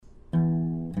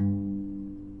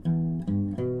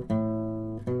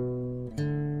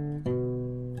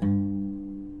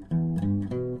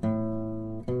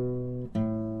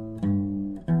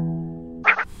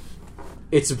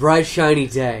It's a bright, shiny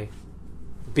day.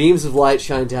 Beams of light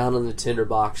shine down on the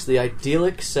tinderbox, the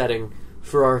idyllic setting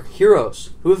for our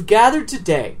heroes who have gathered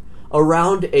today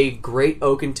around a great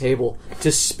oaken table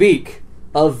to speak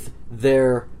of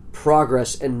their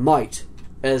progress and might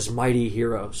as mighty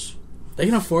heroes. They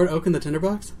can afford oak in the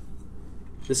tinderbox?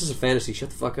 This is a fantasy. Shut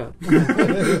the fuck up.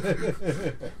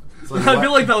 I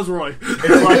feel like that was Roy.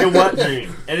 It's like a wet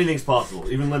dream. Anything's possible.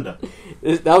 Even Linda.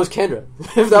 That was Kendra.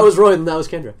 If that was Roy, then that was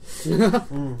Kendra.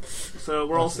 So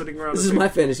we're all sitting around. This is my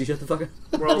fantasy. Shut the fuck up.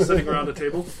 We're all sitting around a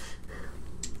table.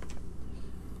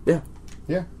 Yeah.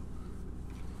 Yeah.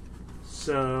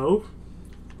 So,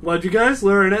 what'd you guys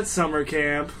learn at summer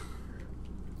camp?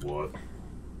 What?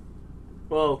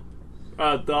 Well,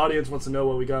 the audience wants to know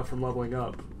what we got from leveling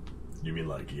up. You mean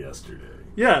like yesterday?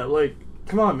 Yeah, like,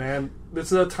 come on, man. This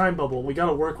is a time bubble. We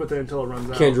gotta work with it until it runs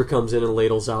out. Kendra comes in and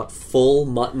ladles out full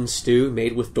mutton stew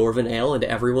made with Dwarven ale into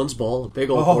everyone's bowl. A big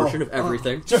old portion of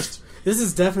everything. Just, This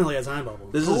is definitely a time bubble.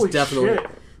 This Holy is definitely...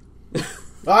 shit.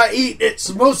 I eat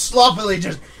it most sloppily,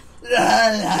 just...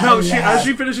 No, as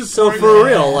she finishes So pouring for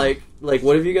it- real, like,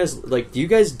 what have you guys... Like, do you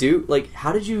guys do... Like,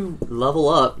 how did you level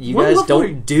up? You What guys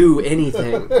leveling? don't do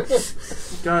anything.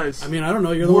 Guys, I mean, I don't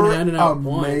know. You're the one handing out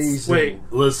points. amazing. wait.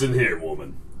 Listen here,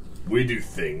 woman. We do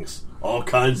things. All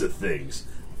kinds of things.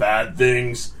 Bad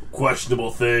things, questionable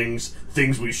things,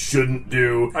 things we shouldn't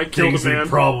do, I killed things a man. we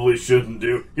probably shouldn't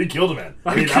do. He killed a man.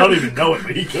 I mean, I killed- don't even know it,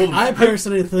 but he killed a man. I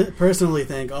personally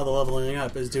think all the leveling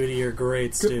up is due to your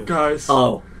great stew. Guys.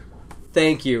 Oh.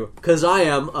 Thank you. Because I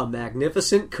am a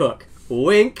magnificent cook.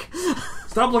 Wink.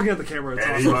 Stop looking at the camera. It's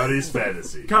awesome. Anybody's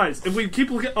fantasy. Guys, if we keep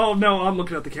looking... Oh, no, I'm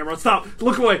looking at the camera. Stop.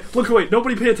 Look away. Look away.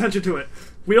 Nobody pay attention to it.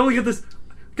 We only get this...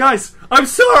 Guys, I'm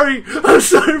sorry. I'm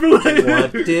sorry for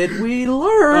What did we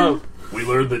learn? Oh, We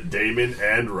learned that Damon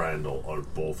and Randall are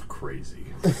both crazy.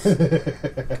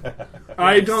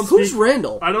 I don't Who's speak...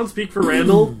 Randall? I don't speak for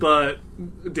Randall, but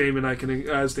Damon I can...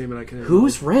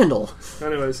 Who's Randall?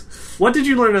 Anyways, what did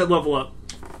you learn at Level Up?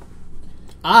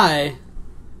 I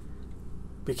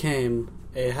became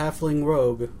a halfling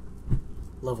rogue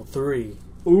level 3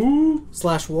 Ooh.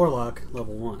 / warlock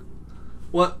level 1.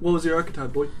 What was your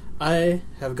archetype, boy? I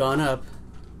have gone up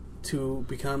to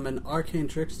become an arcane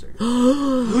trickster.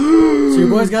 So your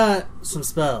boy's got some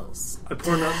spells. I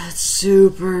poured out... That's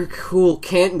super cool.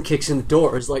 Canton kicks in the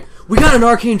door. It's like, we got an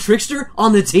arcane trickster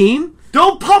on the team?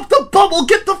 Don't pop the bubble!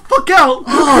 Get the fuck out!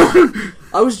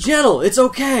 I was gentle. It's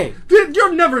okay.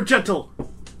 You're never gentle!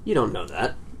 You don't know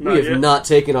that. Not We have yet. not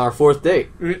taken our 4th date.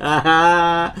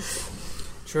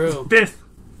 True. Fifth.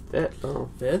 Oh.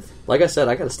 5th? Like I said,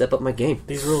 I gotta step up my game.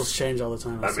 These rules change all the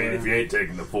time. I mean, swear. if you ain't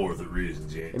taking the fourth of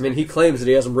reasons, you ain't. I mean, he claims that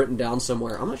he has them written down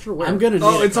somewhere. I'm not sure where. I'm gonna need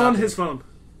Oh, a it's on copy. his phone.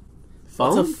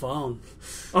 Phone? It's a phone.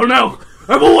 Oh no!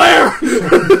 I'm aware!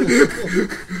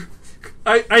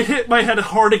 I hit my head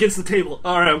hard against the table.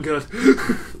 Alright, I'm good.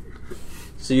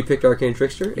 So you picked Arcane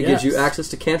Trickster? It gives you Yes. access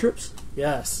to cantrips?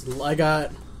 Yes, I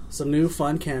got some new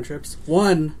fun cantrips.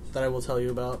 One that I will tell you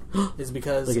about is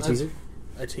because... Like a teaser?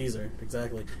 A teaser,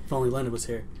 exactly. If only Linda was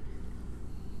here.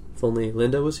 If only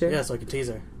Linda was here? Yeah, so I could tease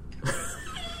her.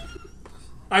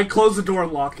 I close the door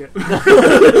and lock it.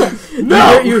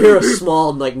 You hear a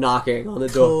small, knocking on the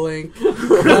door. Clink.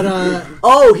 But,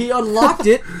 Oh, he unlocked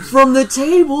it from the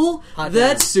table? Hot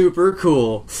That's super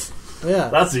cool. yeah.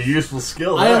 That's a useful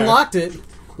skill. I there. unlocked it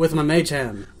with my mage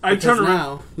hand. I Because turn around-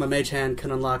 now, my mage hand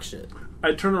can unlock shit.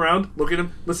 I turn around, look at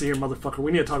him. Listen here, motherfucker.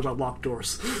 We need to talk about locked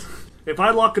doors. If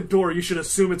I lock a door, you should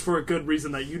assume it's for a good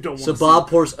reason that you don't want So to Bob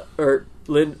pours,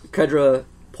 Kedra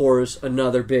pours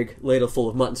another big ladle full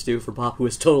of mutton stew for Bob, who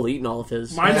has totally eaten all of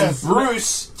his. Mine And is...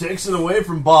 Bruce takes it away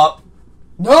from Bop.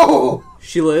 No!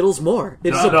 She ladles more.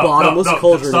 It's a No, bottomless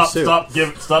cauldron stop, of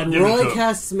soup. Stop And giving Roy to him.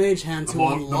 casts mage hand to The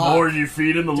unlock. more you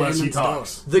feed him, the less he Damon's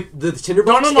talks. The tinderbox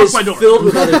Don't unlock is my door. filled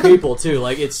with other people too.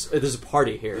 Like there's a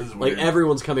party here. This is Like weird.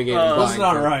 everyone's coming in. and That's buying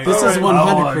not food. right. This is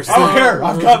Alright, 100%. I don't care.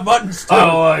 I've got mutton stew. I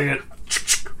don't like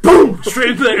it. Boom! Straight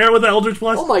into the air with the Eldritch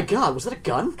Blast. Oh my god, was that a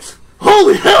gun?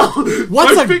 Holy hell!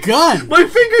 What's My a gun? My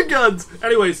finger guns!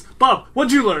 Anyways, Bob,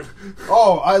 what'd you learn?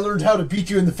 Oh, I learned how to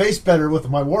beat you in the face better with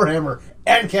my warhammer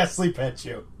and cast sleep at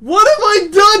you. What have I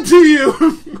done to you?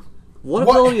 What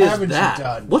What ability is haven't you that?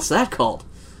 done? What's that called?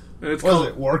 It's What called...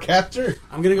 is it, Warcaster?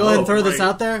 I'm gonna go ahead and throw this right.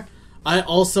 out there. I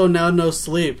also now know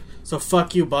sleep. So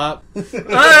fuck you, Bob.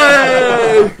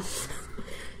 Hey!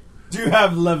 Do you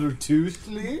have level 2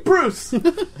 sleep? Bruce!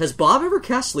 Has Bob ever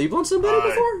cast sleep on somebody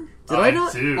before? Did I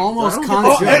not? do. Almost I don't Oh,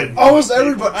 constant. and almost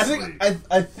everybody.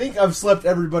 I think I've slept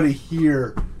everybody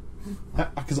here.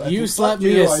 Because You slept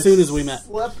me as soon as we met.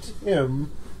 Slept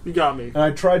him, You got me. and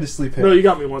I tried to sleep him. No, you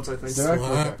got me once, I think. Did I?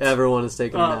 Okay. Everyone is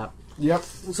taking a nap. Yep.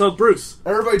 So Bruce,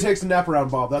 Everybody takes a nap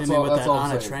around Bob. That's Hit me all. with That's that all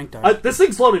on I'm a saying. trank dart. this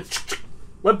thing's loaded.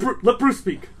 Let Bruce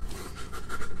speak.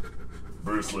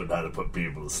 Bruce learned how to put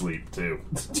people to sleep too.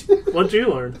 What'd you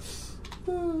learn?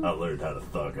 I learned how to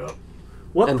thug up.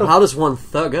 What And the? how does one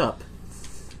thug up?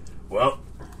 Well,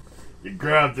 you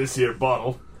grab this here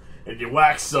bottle and you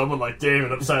whack someone like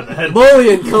Damon upside the head.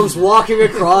 Mullion comes walking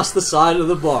across the side of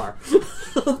the bar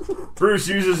Bruce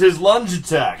uses his lunge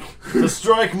attack to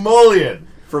strike Mullion.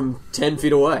 from 10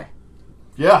 feet away.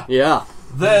 Yeah. Yeah.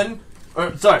 Then,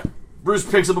 Bruce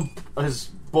picks up his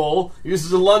bowl,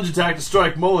 uses a lunge attack to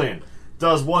strike Mullion.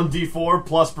 Does 1d4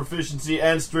 plus proficiency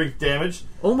and strength damage.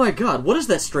 Oh my god, what is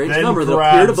that strange Then number that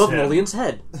grabs appeared above him. Mullion's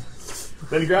head?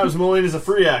 Then grabs Mullion as a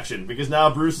free action, because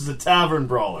now Bruce is a tavern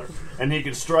brawler, and he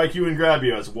can strike you and grab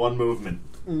you as one movement.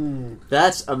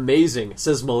 That's amazing,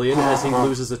 says Mullion as he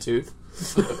loses a tooth.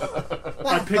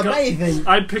 Amazing.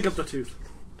 I'd pick up the tooth.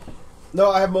 No,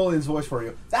 I have Mulligan's voice for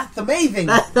you. That's amazing.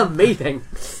 That's amazing.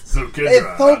 So, It's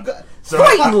Kendra, so good.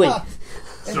 Frighteningly!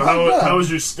 so how was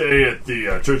your stay at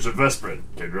the Church of Vesprin,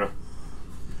 Kendra?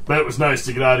 Bet it was nice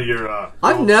to get out of your...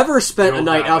 I've your- never spent your a old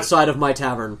night habit. outside of my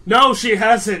tavern. No, she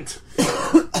hasn't.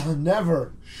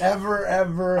 Never. Ever.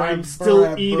 I'm ever, still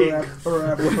ever, eating.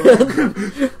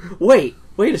 ever. Wait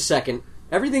a second.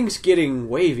 Everything's getting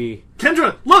wavy.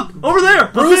 Kendra, look over there.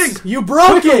 The thing. You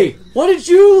broke it! What did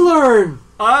you learn?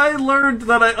 I learned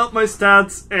that I upped my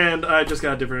stats and I just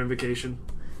got a different invocation.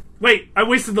 Wait, I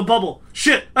wasted the bubble.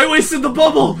 Shit, I wasted the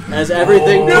bubble. As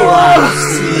everything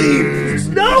collapsed.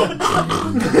 No.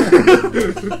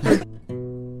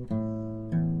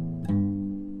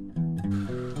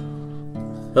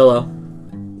 Hello.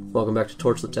 Welcome back to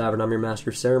Torchlit Tavern. I'm your master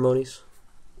of ceremonies,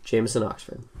 Jameson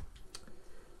Oxford.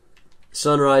 The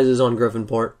sun rises on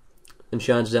Griffinport and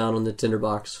shines down on the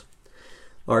tinderbox.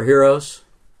 Our heroes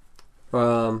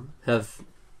have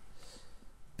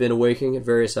been awaking at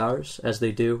various hours, as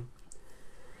they do,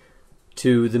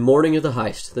 to the morning of the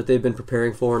heist that they've been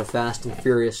preparing for in a fast and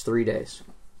furious 3 days.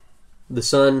 The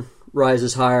sun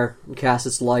rises higher and casts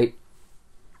its light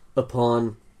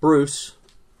upon Bruce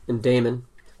and Damon,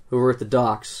 who are at the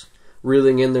docks,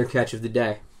 reeling in their catch of the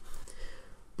day.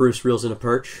 Bruce reels in a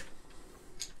perch.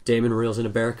 Damon reels in a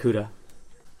barracuda.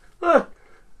 I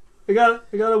got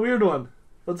a weird one.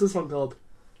 What's this one called?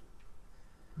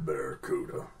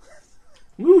 Barracuda.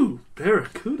 Ooh,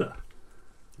 barracuda.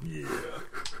 Yeah.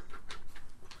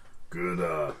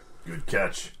 Good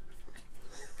catch.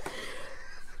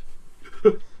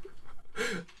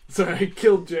 Sorry, I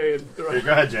killed Jay. Hey,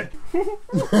 go ahead, Jay.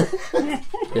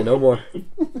 Yeah, no more.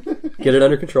 Get it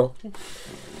under control.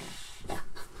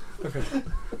 Okay.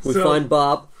 We So- find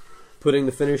Bob putting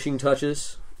the finishing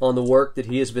touches on the work that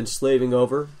he has been slaving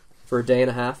over for a day and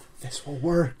a half This will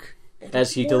work.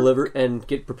 as he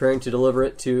preparing to deliver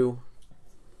it to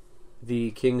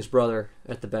the king's brother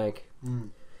at the bank.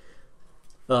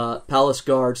 Palace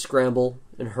guards scramble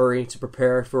and hurry to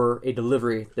prepare for a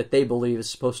delivery that they believe is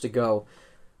supposed to go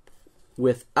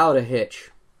without a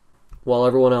hitch, while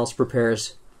everyone else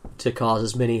prepares to cause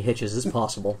as many hitches as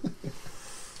possible.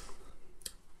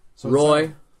 So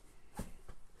Roy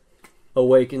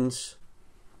awakens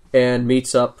and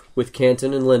meets up with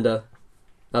Canton and Linda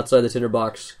outside the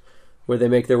tinderbox, where they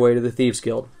make their way to the Thieves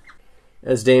Guild.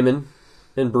 As Damon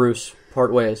and Bruce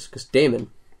part ways, because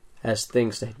Damon has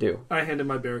things to do. I handed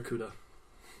my barracuda.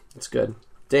 That's good.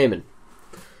 Damon,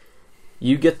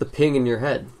 you get the ping in your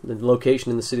head, the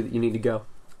location in the city that you need to go.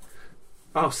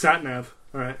 Oh, sat nav.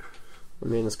 All right. I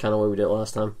mean, that's kind of what we did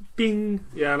last time. Bing.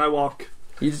 Yeah, and I walk.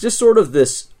 It's just sort of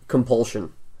this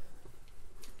compulsion.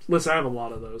 Listen, I have a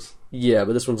lot of those. Yeah,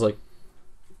 but this one's like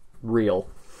real.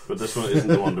 But this one isn't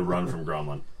the one to run from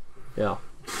Gromlin. Yeah.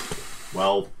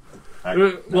 Well,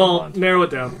 Well, narrow it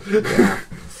down.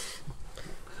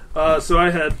 So I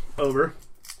head over.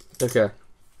 Okay.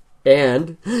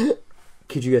 And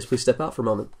could you guys please step out for a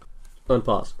moment?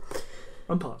 Unpause.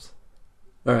 Unpause.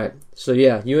 Alright, so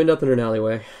yeah, you end up in an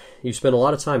alleyway. You spend a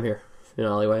lot of time here in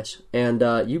alleyways. And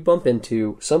you bump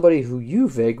into somebody who you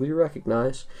vaguely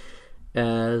recognize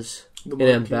as The an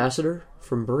monkey. ambassador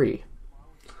from Bree.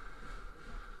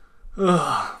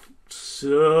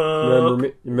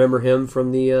 So. Remember him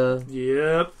from the,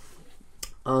 Yep.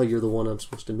 oh, you're the one I'm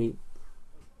supposed to meet.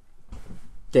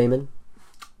 Damon?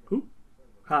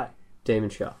 Hi. Damon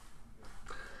Shaw.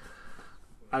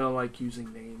 I don't like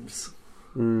using names.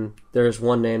 There's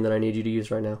one name that I need you to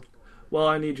use right now. Well,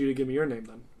 I need you to give me your name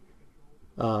then.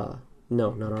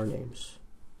 No, not our names.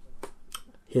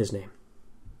 His name.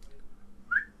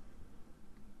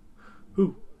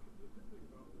 Who?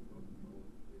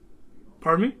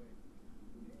 Pardon me?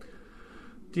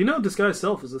 Do you know disguise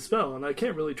self is a spell, and I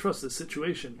can't really trust this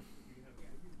situation.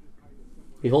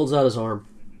 He holds out his arm.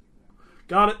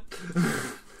 Got it.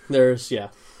 There's, The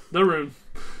rune.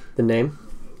 the name.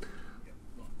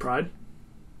 Pride.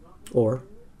 Or.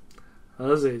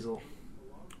 Azazel.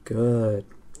 Good.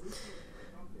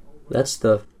 That's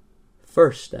the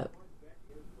first step.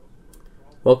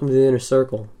 Welcome to the inner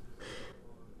circle.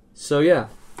 So yeah,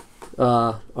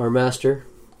 our master.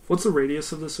 What's the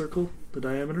radius of the circle? The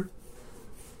diameter?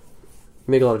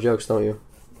 You make a lot of jokes, don't you?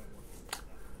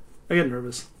 I get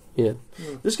nervous. Yeah.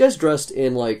 This guy's dressed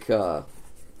in like.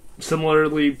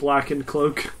 Similarly blackened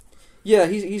cloak. Yeah,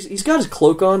 he's got his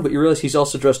cloak on, but you realize he's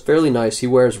also dressed fairly nice. He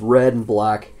wears red and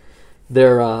black.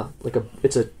 They're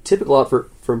it's a typical outfit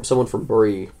from someone from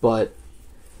Bree, but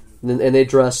and they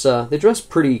dress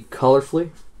pretty colorfully,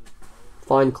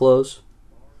 fine clothes,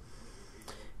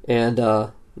 and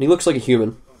he looks like a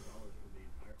human,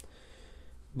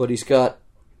 but he's got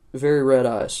very red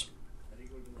eyes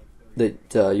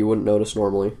that you wouldn't notice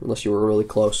normally unless you were really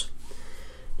close.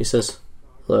 He says,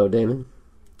 "Hello, Damon."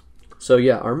 So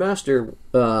yeah, our master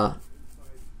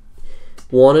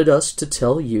wanted us to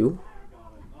tell you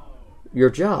your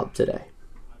job today.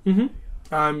 Mm-hmm.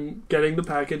 I'm getting the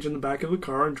package in the back of the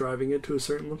car and driving it to a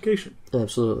certain location.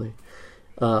 Absolutely.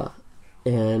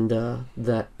 And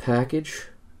that package,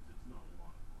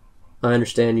 I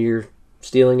understand you're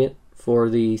stealing it for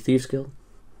the Thieves Guild?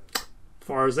 As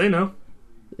far as they know.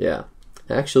 Yeah.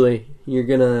 Actually, you're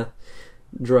gonna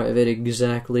drive it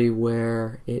exactly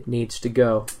where it needs to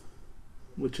go.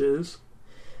 Which is?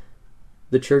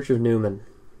 The Church of Newman.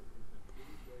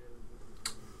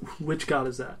 Which god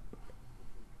is that?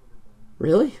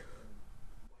 Really?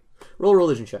 Roll a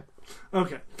religion check.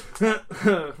 Okay.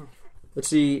 Let's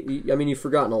see. I mean, you've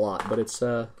forgotten a lot, but it's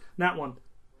Nat one.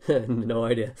 no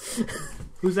idea.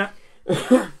 Who's that?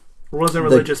 Wasn't a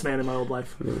religious man in my old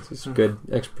life. This is good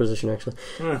exposition, actually.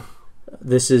 Yeah.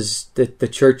 This is the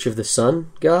Church of the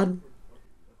Sun God.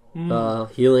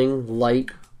 Healing, light,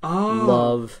 Oh.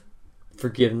 love,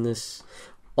 forgiveness,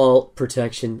 all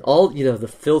protection, all the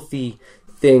filthy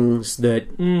things that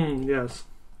Yes.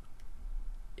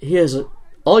 he has.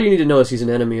 All you need to know is he's an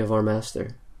enemy of our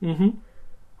master, Mm-hmm.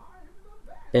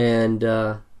 and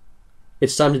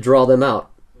it's time to draw them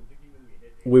out.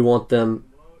 We want them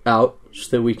out so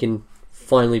that we can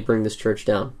finally bring this church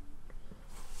down.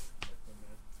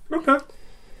 Okay.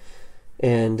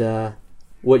 And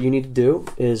what you need to do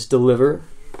is deliver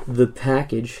the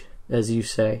package, as you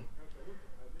say,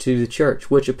 to the church,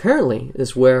 which apparently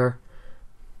is where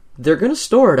they're going to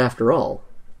store it after all.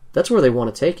 That's where they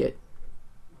want to take it.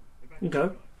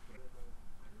 Okay.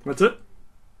 That's it?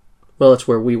 Well, that's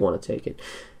where we want to take it.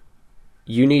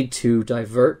 You need to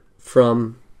divert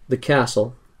from the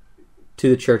castle to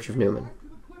the Church of Newman.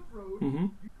 Mm-hmm.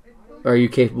 Are you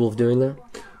capable of doing that?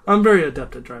 I'm very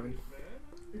adept at driving.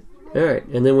 Alright,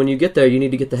 and then when you get there, you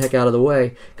need to get the heck out of the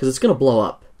way, because it's going to blow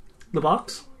up. The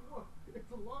box?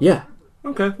 Yeah,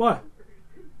 Okay, why?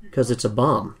 because it's a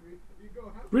bomb.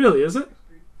 Really, is it?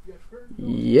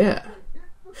 Yeah.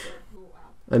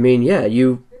 I mean, yeah,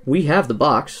 we have the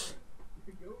box.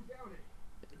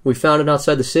 We found it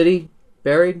outside the city,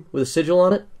 buried, with a sigil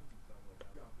on it.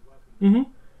 Mm-hmm.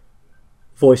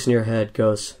 Voice in your head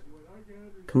goes,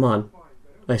 "Come on,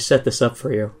 I set this up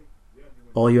for you.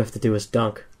 All you have to do is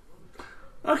dunk."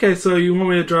 Okay, so you want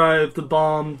me to drive the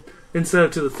bomb instead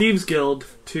of to the Thieves Guild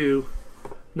to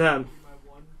them.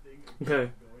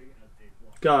 Okay.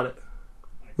 Got it.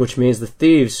 Which means the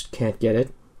thieves can't get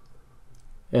it,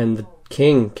 and the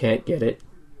king can't get it.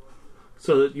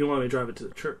 So that you want me to drive it to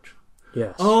the church.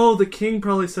 Yes. Oh, the king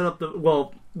probably set up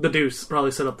the deuce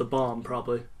probably set up the bomb,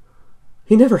 probably.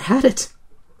 He never had it.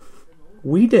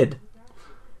 We did.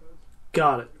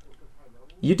 Got it.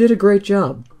 You did a great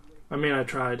job. I mean, I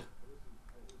tried.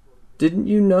 Didn't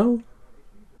you know?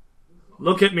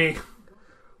 Look at me.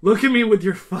 Look at me with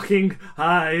your fucking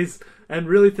eyes and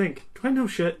really think, do I know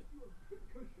shit?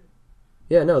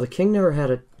 Yeah, no, the king never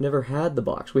had the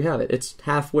box. We have it. It's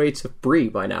halfway to Bree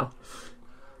by now.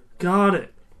 Got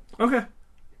it. Okay.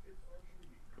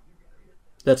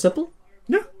 That simple?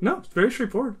 Yeah, no, it's very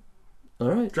straightforward.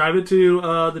 Alright. Drive it to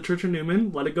the Church of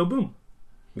Newman, let it go boom.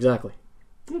 Exactly.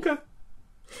 Okay.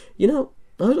 You know,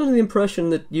 I was under the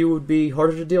impression that you would be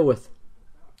harder to deal with.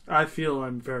 I feel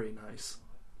I'm very nice.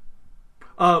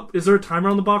 Is there a timer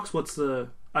on the box?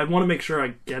 I want to make sure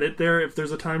I get it there if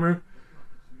there's a timer.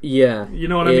 Yeah. You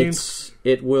know what I mean?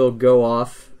 It will go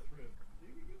off.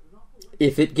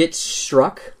 If it gets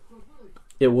struck,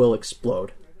 it will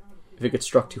explode. If it gets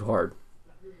struck too hard.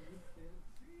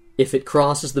 If it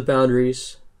crosses the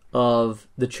boundaries of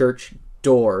the church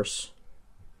doors,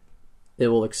 it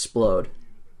will explode.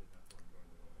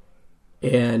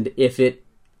 And if it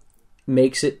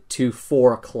makes it to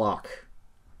 4 o'clock,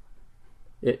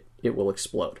 it will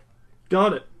explode.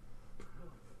 Got it.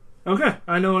 Okay,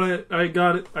 I know what I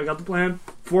got it. I got the plan.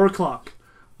 4 o'clock.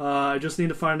 I just need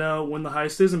to find out when the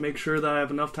heist is and make sure that I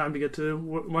have enough time to get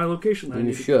to my location. That And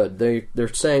I you need to- should.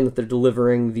 They're saying that they're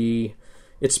delivering the...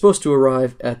 It's supposed to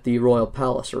arrive at the Royal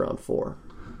Palace around 4.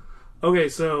 Okay,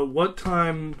 so what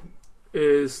time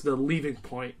is the leaving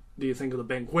point, do you think, of the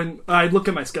bank? When I look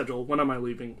at my schedule, when am I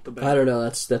leaving the bank? I don't know.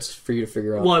 That's for you to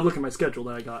figure out. Well, I look at my schedule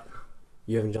that I got.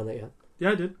 You haven't done that yet?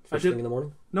 Yeah, I did. First thing in the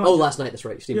morning? No. Oh, last night. That's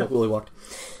right. You seemed Yeah. like Willy walked.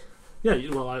 Yeah,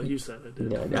 you said it.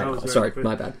 Did. Yeah, I no, was very sorry, quick.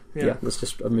 my bad. Yeah. Yeah, that's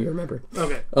just me remembering.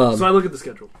 Okay, so I look at the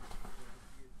schedule.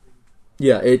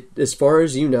 Yeah, as far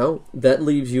as you know, that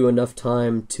leaves you enough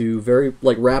time to very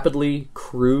rapidly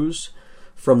cruise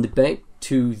from the bank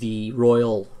to the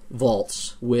royal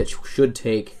vaults, which should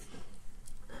take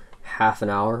half an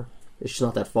hour. It's just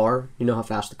not that far. You know how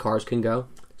fast the cars can go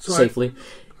safely.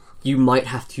 You might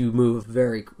have to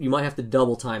you might have to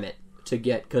double time it to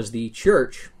get, because the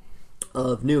church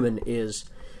of Newman is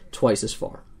twice as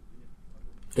far.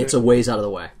 It's a ways out of the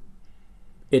way.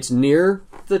 It's near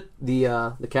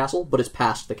the castle, but it's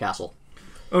past the castle.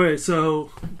 Okay,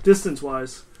 so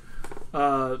distance-wise,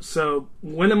 so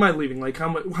when am I leaving? Like, how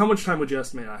much time would you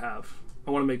estimate I have?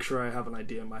 I want to make sure I have an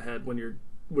idea in my head when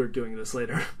we're doing this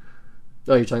later.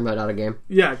 Oh, you're talking about out of game?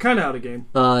 Yeah, kind of out of game.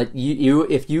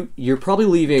 You're probably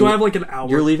leaving. Do I have like an hour?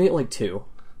 You're leaving at 2.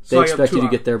 They So I have expect 2 you to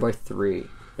hours. get there by 3.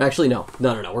 Actually, no.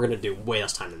 We're going to do way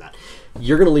less time than that.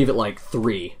 You're going to leave at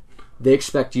 3. They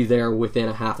expect you there within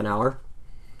a half an hour.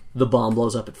 The bomb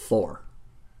blows up at 4.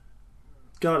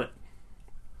 Got it.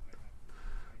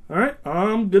 All right,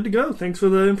 I'm good to go. Thanks for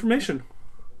the information.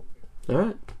 All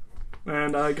right.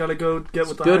 And I gotta go get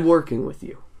with the Good working with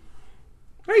you.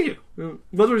 Thank you.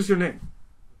 What was your name?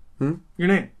 Your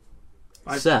name?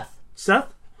 Seth.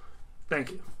 Seth?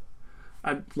 Thank you.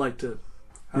 I'd like to...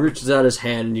 He reaches out his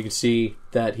hand, and you can see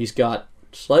that he's got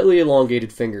slightly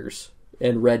elongated fingers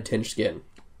and red-tinged skin.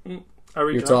 I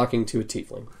reach You're out. talking to a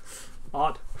tiefling.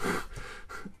 Odd.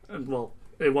 And, well,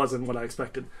 it wasn't what I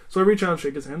expected. So I reach out and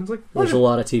shake his hand. It's like, There's pleasure, a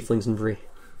lot of tieflings in Vree.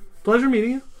 pleasure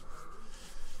meeting you.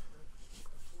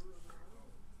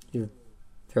 You're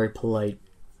very polite.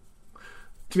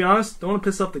 To be honest, don't want to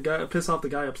piss off the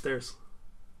guy upstairs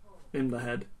in the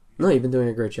head. No, you've been doing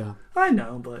a great job. I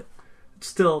know, but it's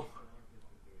still,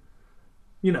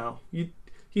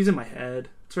 he's in my head.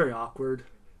 It's very awkward.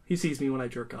 He sees me when I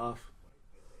jerk off.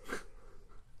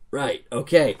 Right,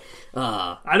 okay.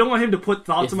 I don't want him to put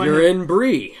thoughts If in my you're head. in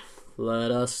Bree,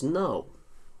 let us know.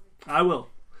 I will.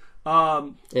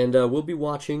 And we'll be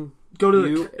watching Go to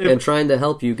you the... and trying to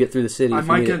help you get through the city. I if you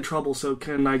might need get it. in trouble, so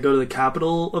can I go to the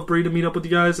capital of Bree to meet up with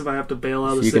you guys if I have to bail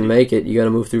out of If the you city? can make it, you gotta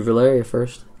move through Valeria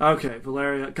first. Okay,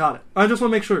 Valeria. Got it. I just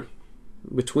want to make sure.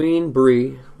 Between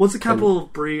Bree, What's the capital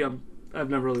of Bree? I've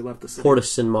never really left the city. Porta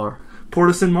Sinmar.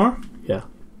 Porta Sinmar? Yeah.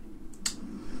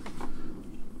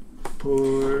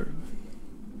 Porta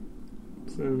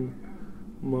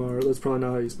Sinmar. That's probably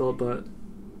not how you spell it, but...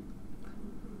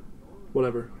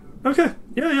 whatever. Okay.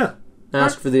 Yeah.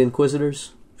 Ask for the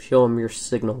Inquisitors. Show them your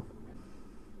signal.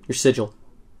 Your sigil.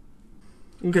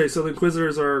 Okay, so the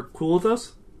Inquisitors are cool with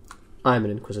us? I'm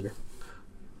an Inquisitor.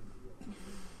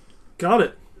 Got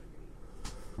it.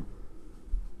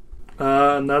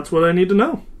 And that's what I need to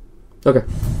know. Okay,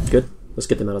 good. Let's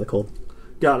get them out of the cold.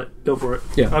 Got it. Go for it.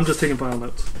 Yeah. I'm just taking final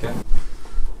notes. Okay.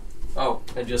 Oh,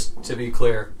 and just to be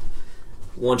clear,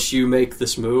 once you make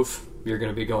this move, you're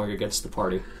going to be going against the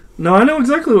party. No, I know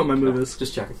exactly what my move is.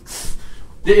 Just checking.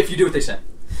 If you do what they say.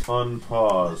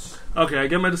 Unpause. Okay, I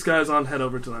get my disguise on, head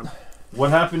over to them. What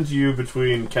happened to you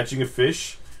between catching a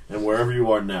fish and wherever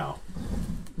you are now?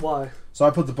 Why? So I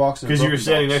put the box in. Because you were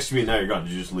standing next to me and now you're gone.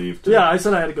 Did you just leave? Yeah, I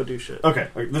said I had to go do shit. Okay,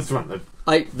 let's run. The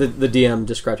DM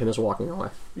described him as walking away.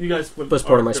 You guys went That's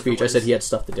part of my different speech. I said ways. he had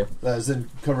stuff to do. That is then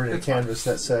covered in a canvas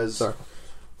that says Sorry.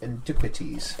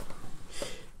 Antiquities.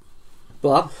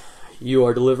 Bob, you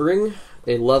are delivering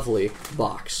a lovely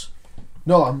box.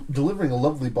 No, I'm delivering a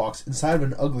lovely box inside of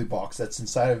an ugly box that's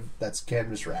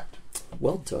canvas wrapped.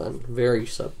 Well done. Very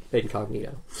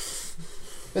incognito.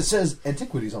 It says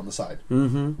Antiquities on the side.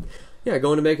 Mm-hmm. Yeah,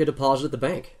 going to make a deposit at the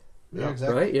bank. Yeah,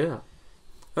 exactly. Right? Yeah.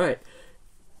 All right.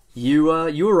 You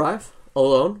arrive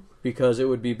alone because it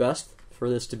would be best for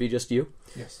this to be just you.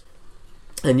 Yes.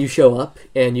 And you show up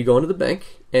and you go into the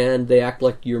bank and they act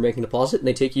like you're making a deposit and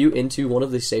they take you into one of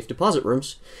the safe deposit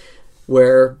rooms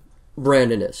where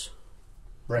Brandon is.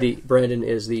 Brandon. Brandon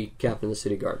is the captain of the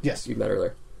city guard. Yes. You met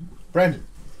earlier. Brandon.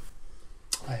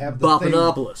 I have the thing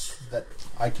Bopinopolis. that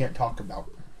I can't talk about.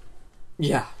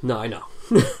 Yeah, no, I know.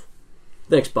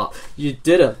 Thanks, Bob. You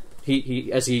did a...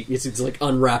 He's like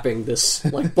unwrapping this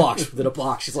like box within a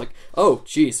box. He's like, "Oh,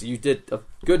 jeez, you did a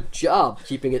good job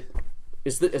keeping it."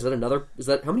 Is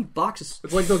that how many boxes?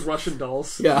 It's like those Russian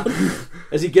dolls. Yeah.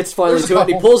 As he gets finally There's to a it,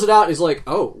 he couple. pulls it out and he's like,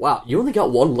 "Oh, wow, you only got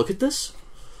one look at this?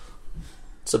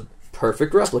 It's a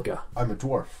perfect replica." I'm a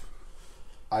dwarf.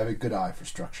 I have a good eye for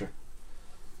structure.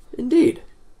 Indeed.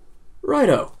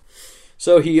 Righto.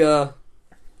 So he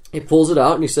pulls it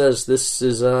out and he says, "This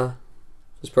is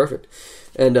perfect."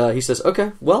 And he says,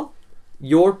 "Okay, well,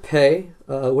 your pay,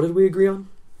 what did we agree on?"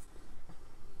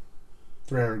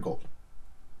 300 gold.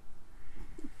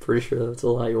 Pretty sure that's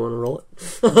all how you want to roll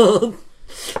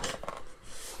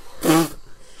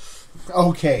it.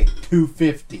 Okay,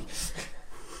 250.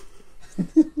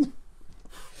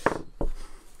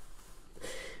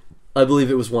 I believe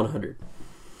it was 100.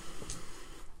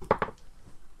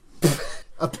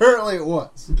 Apparently it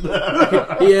was.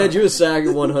 He hands you a sack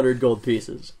of 100 gold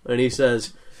pieces, and he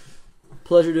says,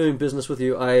 "Pleasure doing business with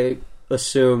you. I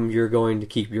assume you're going to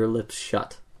keep your lips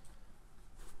shut.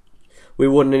 We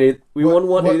wouldn't want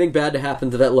what- anything bad to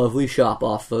happen to that lovely shop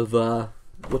off of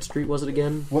what street was it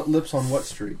again? What lips on what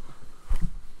street?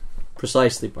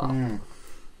 Precisely, Bob."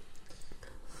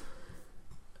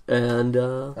 And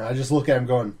I just look at him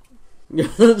going,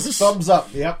 yep. thumbs up.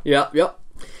 Yep,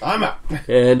 I'm out.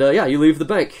 And you leave the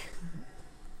bank.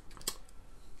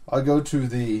 I'll go to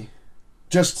the...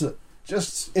 Just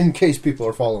in case people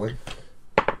are following.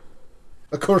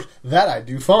 Of course, that I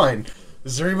do fine.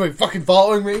 Is there anybody fucking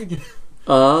following me?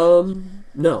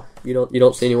 No, you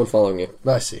don't see anyone following you.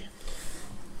 I see.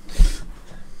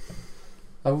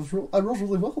 I rolled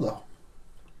really well, though.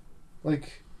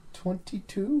 Like,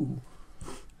 22.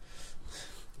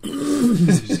 All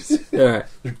right.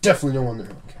 There's definitely no one there.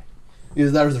 Okay. Either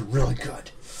that or they're really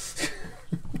good.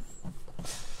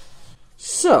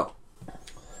 So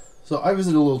I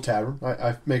visit a little tavern.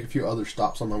 I make a few other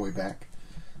stops on my way back.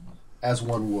 As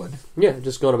one would. yeah,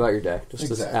 just going about your day. Just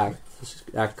Exactly. just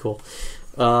act cool.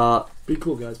 Be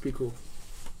cool, guys. Be cool.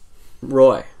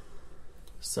 Roy,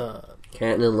 So,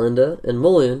 Canton and Linda and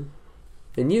Mullion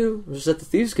and you were just at the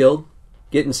Thieves Guild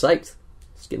getting psyched.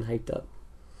 Just getting hyped up.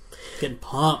 getting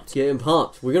pumped. Getting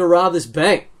pumped. We're gonna rob this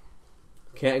bank.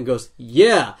 Canton goes,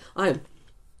 "Yeah, I am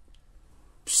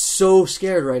so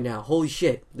scared right now. Holy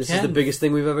shit. This is the Canton. biggest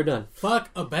thing we've ever done. Fuck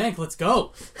a bank, let's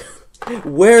go.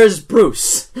 Where's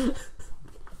Bruce?"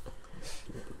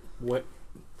 What?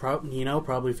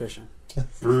 Probably fishing.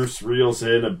 Bruce reels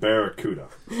in a barracuda.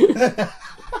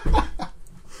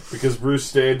 Because Bruce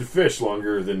stayed to fish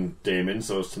longer than Damon,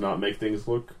 so as to not make things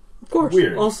look Of course.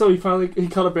 weird. Also, he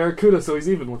caught a barracuda, so he's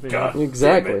even with me. God,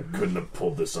 Exactly. damn it. Couldn't have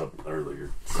pulled this up earlier,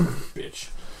 son of a bitch.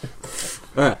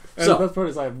 Alright, And so the best part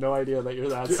is I have no idea that you're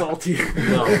that salty.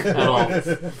 no, at all.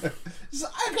 So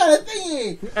I got a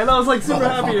thingy! And I was like super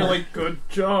happy. You're like, good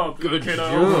job, Good kiddo.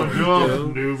 job. Good job,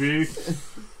 newbie.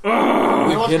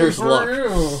 Beginner's luck.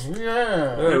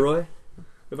 Yeah. Alright, Roy.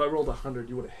 If I rolled 100,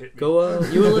 you would have hit me. Go,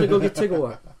 you and Linda go get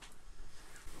Tigawar.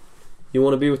 You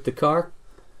want to be with the car?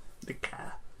 The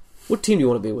cat. What team do you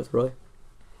want to be with, Roy?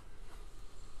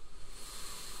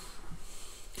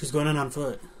 Who's going in on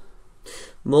foot?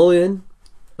 Mullion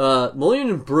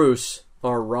and Bruce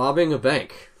are robbing a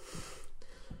bank.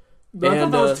 But I thought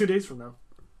And, that was 2 days from now.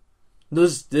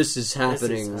 This is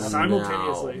happening happening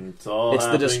simultaneously. It's all It's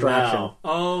the happening distraction. now.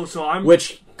 Oh, so I'm... now.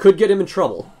 Which could get him in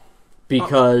trouble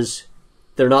because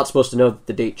they're not supposed to know that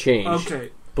the date changed.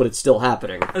 Okay. But it's still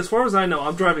happening. As far as I know,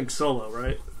 I'm driving solo,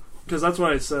 right? Because that's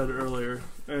what I said earlier,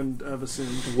 and I've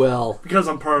assumed. Well, Because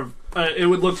I'm part of... it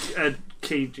would look at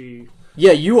KG.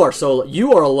 yeah, you are solo.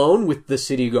 You are alone with the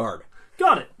city guard.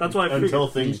 Got it. That's why I figured. Until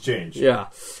things change. Yeah.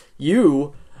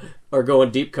 You are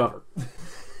going deep cover.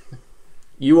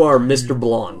 You are Mr.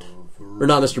 Blonde. Or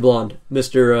not Mr. Blonde.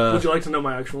 Mr. Would you like to know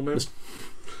my actual name?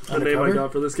 The name I Undercover?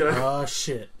 got for this guy? Oh,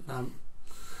 shit.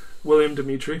 William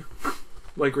Dimitri.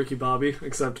 Like Ricky Bobby,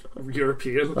 except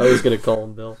European. I was going to call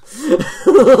him Bill.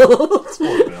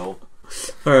 Poor Bill.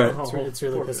 Alright. It's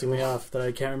really pissing me off that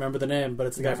I can't remember the name, but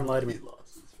it's the guy from Lie to Me.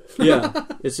 Yeah.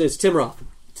 It's Tim Roth.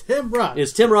 Tim Roth.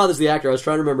 It's Tim Roth is the actor. I was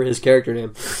trying to remember his character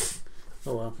name.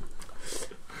 Oh, well.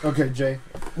 Okay, Jay.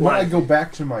 When I go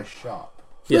back to my shop...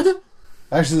 Yes.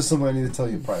 Actually, there's something I need to tell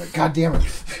you in private. God damn it.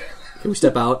 Can we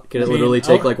step out? Can it I mean, literally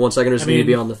take like 1 second or just need to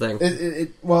be on the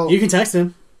thing? Well, You can text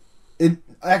him.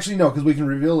 actually, no, because we can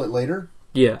reveal it later,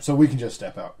 Yeah. so we can just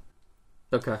step out.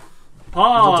 Okay.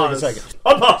 Pause. It'll take a second.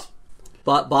 Unpause!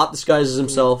 Bot disguises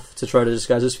himself to try to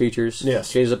disguise his features.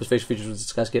 Yes. Changes up his facial features with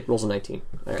disguise kit. Rolls a 19.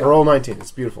 All right. Roll 19.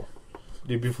 It's beautiful. You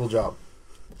did a beautiful job.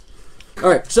 All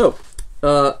right, so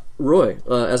Roy,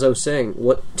 as I was saying,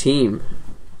 what team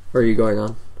are you going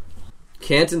on?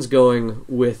 Canton's going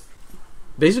with.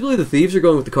 Basically, the thieves are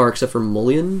going with the car, except for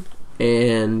Mullion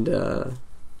and.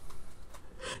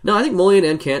 No, I think Mullion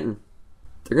and Canton.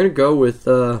 They're going to go with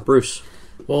Bruce.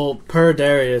 Well, per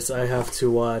Darius, I have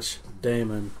to watch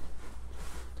Damon.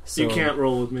 So, You can't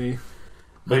roll with me.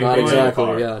 But you Not can exactly,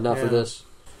 car. yeah, not for Yeah. this.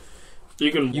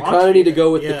 You can. You watch kind of me. need to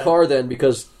go with the Yeah. car then,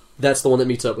 because that's the one that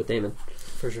meets up with Damon.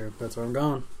 for sure, that's where I'm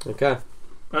going. Okay.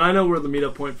 And I know where the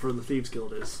meetup point for the Thieves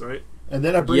Guild is, right? And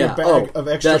then I bring Yeah, a bag oh, of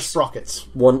extra that's- sprockets.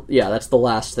 That's the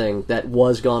last thing that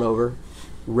was gone over.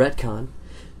 Retcon.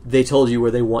 They told you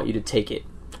where they want you to take it.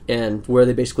 And where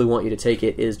they basically want you to take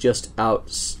it is just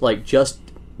out, like, just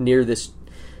near this.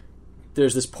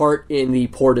 There's this part in the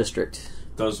Poor District.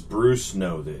 Does Bruce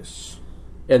know this?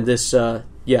 And this,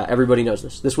 everybody knows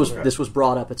this. This was Okay. this was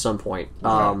brought up at some point.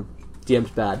 Okay.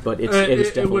 DM's bad, but it is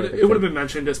definitely. It would have been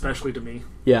mentioned, especially to me.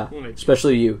 Yeah, Like-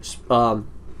 especially you.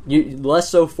 You less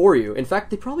so for you. In fact,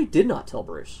 they probably did not tell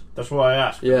Bruce. That's why I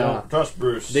asked. Yeah. I don't trust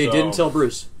Bruce. They so- didn't tell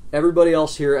Bruce. Everybody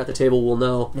else here at the table will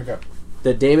know Okay.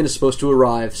 that Damon is supposed to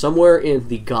arrive somewhere in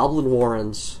the Goblin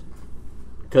Warrens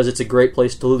because it's a great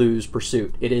place to lose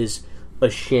pursuit. It is a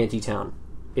shanty town.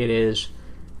 It is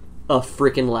a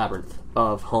freaking labyrinth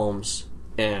of homes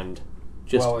and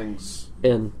just Dwellings.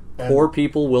 and poor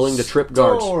people willing to trip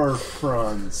guards.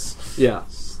 Storefronts. Yeah.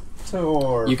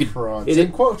 You could Storefronts. it-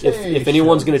 In quotations. if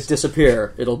anyone's going to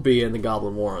disappear, it'll be in the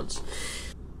Goblin Warrens.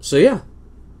 So yeah,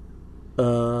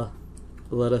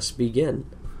 let us begin.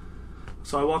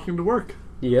 So I walk into work.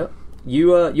 Yep.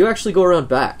 You actually go around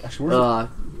back. Actually, where's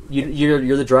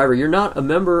You're the driver. You're not a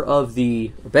member of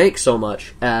the bank so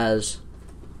much as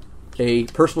a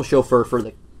personal chauffeur for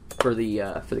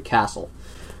the castle.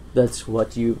 That's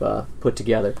what you've put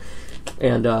together.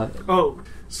 And Oh,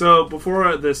 so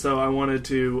before this, though, I wanted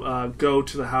to go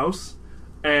to the house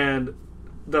and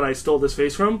that I stole this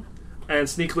face from and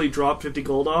sneakily drop 50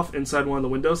 gold off inside one of the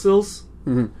windowsills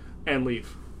and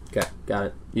leave. okay, got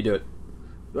it. You do it.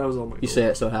 That was all my You say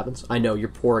it so it happens. I know you're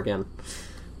poor again.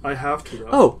 I have to, though.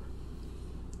 Oh,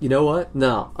 you know what?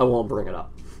 No, I won't bring it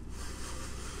up.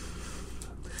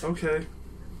 Okay.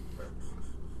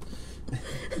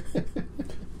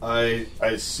 I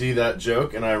see that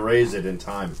joke and I raise it in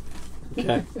time.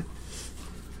 Okay.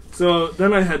 So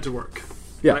then I head to work.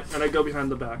 Yeah. And I go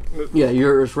behind the back. Yeah,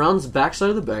 you're around the backside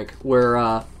of the bank where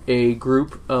a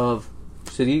group of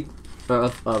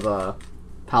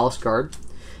palace guard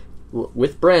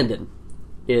with Brandon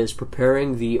is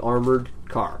preparing the armored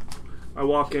car. I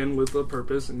walk in with a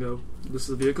purpose and go, this is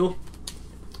the vehicle?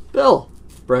 Bill!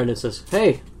 Brandon says,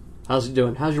 hey, how's it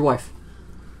doing? How's your wife?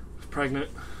 Pregnant.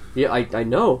 Yeah, I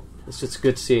know. It's just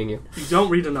good seeing you. You don't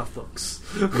read enough books.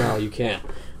 No, you can't.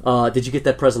 Did you get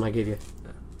that present I gave you?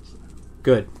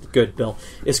 Good, Bill.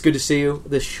 It's good to see you.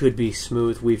 This should be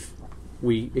smooth.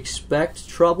 We expect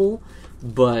trouble,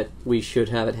 but we should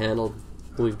have it handled.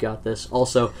 We've got this.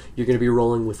 Also, you're going to be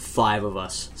rolling with 5 of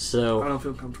us, I so... don't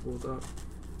feel comfortable with that.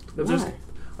 If Why? there's-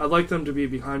 I'd like them to be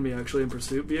behind me, actually, in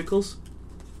pursuit vehicles.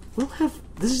 We don't have...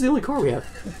 This is the only car we have.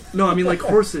 No, I mean like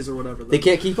horses or whatever. They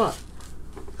can't keep up.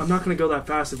 I'm not going to go that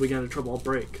fast. If we get into trouble, I'll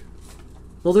break.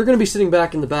 Well, they're going to be sitting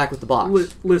back in the back with the box.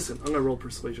 Listen, I'm going to roll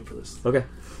persuasion for this. Okay.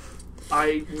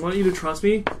 I want you to trust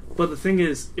me, but the thing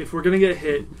is, if we're going to get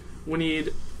hit, we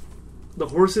need the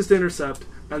horses to intercept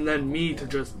and then me to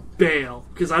just bail.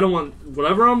 Because I don't want,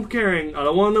 whatever I'm carrying, I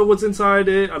don't want to know what's inside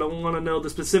it. I don't want to know the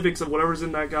specifics of whatever's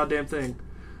in that goddamn thing.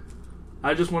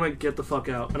 I just want to get the fuck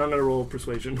out, and I'm going to roll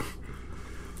persuasion.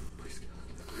 Please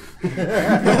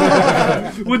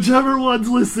God. Whichever one's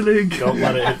listening. Don't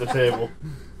let it hit the table.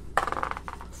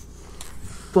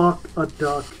 Fuck a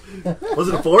duck. Was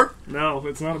it a 4? No,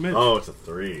 it's not a mitch. Oh, it's a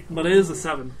 3. But it is a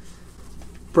 7.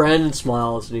 Brandon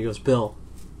smiles and he goes, Bill,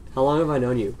 how long have I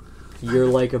known you? You're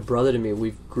like a brother to me.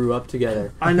 We grew up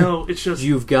together. I know, it's just...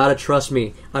 You've got to trust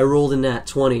me. I rolled a nat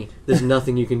 20. There's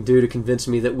nothing you can do to convince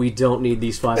me that we don't need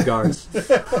these 5 guards.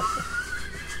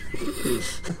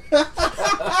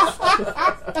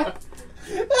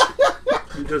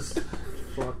 You just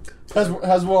fucked.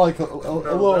 Has more like a No,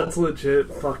 little that's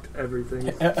legit fucked everything.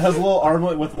 has a little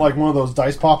armlet with like one of those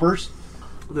dice poppers.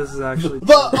 This is actually...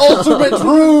 The ultimate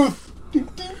truth.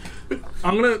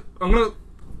 I'm gonna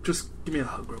just give me a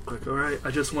hug real quick, alright?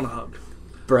 I just want a hug.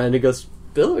 Brandon goes,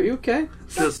 Bill, are you okay?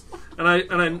 Just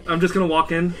I'm just gonna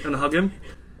walk in and hug him.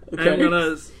 Okay.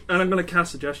 And I'm gonna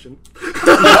cast suggestion.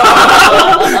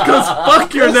 Because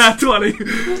fuck your nat 20.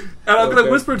 And I'm Okay.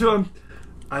 gonna whisper to him,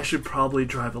 I should probably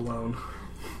drive alone.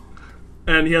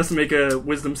 And he has to make a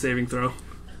wisdom saving throw.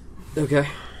 Okay.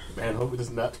 Man, hope it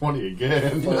isn't that 20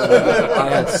 again. I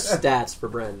have stats for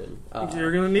Brandon.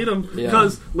 You're gonna need them Yeah.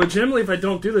 because legitimately, if I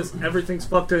don't do this, everything's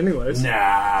fucked anyways.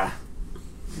 Nah.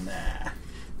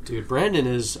 Dude, Brandon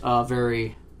is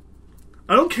very...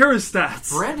 I don't care his stats.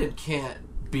 Brandon can't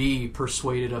be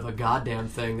persuaded of a goddamn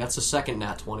thing. That's the second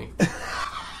nat 20.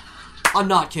 I'm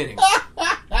not kidding.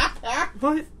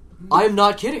 What? I'm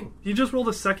not kidding. You just rolled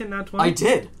a second nat 20? I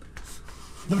did.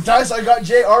 The dice I got,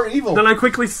 Jay, are evil. Then I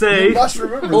quickly say, You must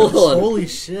remember Hold this. on. Holy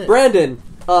shit. Brandon,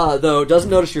 though, doesn't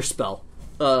notice your spell.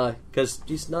 Because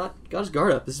he's not got his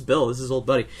guard up. This is Bill. This is his old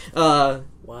buddy.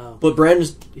 Wow. But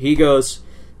Brandon's... He goes,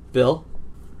 Bill?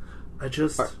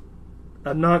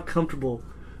 I'm not comfortable.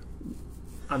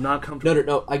 I'm not comfortable.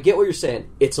 No. I get what you're saying.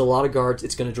 It's a lot of guards.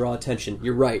 It's going to draw attention.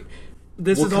 You're right.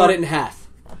 This We'll is cut all, it in half.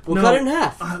 We'll No. cut it in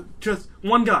half. Just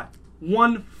one guy.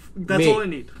 One. That's Me. all I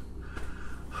need.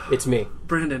 It's me.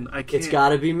 Brandon, I can't. It's got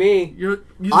to be me. You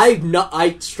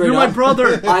I straight You're up... my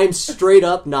brother. I'm straight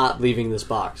up not leaving this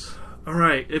box. All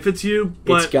right, if it's you,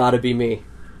 but It's got to be me.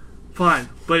 fine.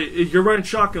 But you're riding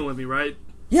shotgun with me, right?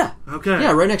 Yeah. Okay.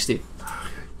 Yeah, right next to you.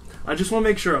 I just want to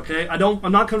make sure. Okay. I'm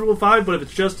not comfortable with 5, but if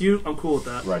it's just you, I'm cool with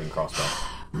that. Riding crossbow.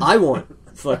 I want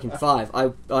fucking 5.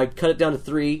 I cut it down to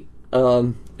 3.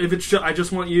 If it's I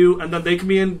just want you, and then they can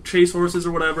be in chase horses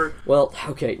or whatever. Well,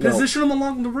 okay. No. Position them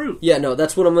along the route. Yeah, no,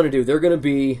 that's what I'm going to do. They're going to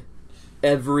be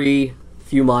every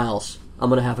few miles. I'm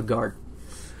going to have a guard.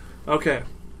 Okay.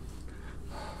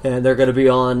 And they're going to be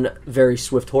on very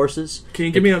swift horses.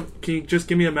 Can you just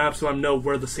give me a map so I know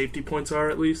where the safety points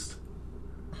are at least?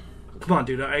 Come on,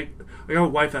 dude. I got a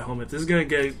wife at home. If this is gonna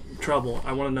get in trouble,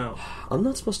 I want to know. I'm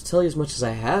not supposed to tell you as much as I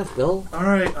have, Bill. All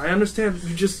right, I understand.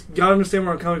 You just gotta understand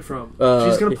where I'm coming from.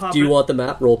 She's gonna pop. Do you it. want the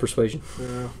map? Roll persuasion.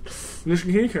 Yeah.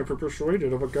 You can't be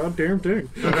persuaded of a goddamn thing.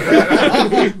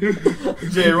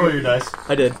 Jay, roll your dice.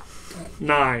 I did.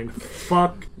 9.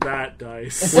 Fuck that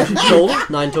dice. Total?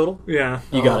 9 total? Yeah.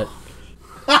 You got it.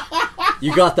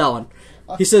 You got that one.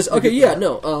 He says, okay, yeah,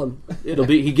 no, it'll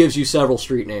be, he gives you several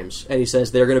street names, and he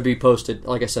says they're going to be posted,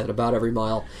 like I said, about every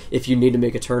mile. If you need to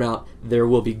make a turnout, there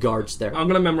will be guards there. I'm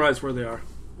gonna memorize where they are.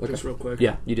 Okay. Just real quick.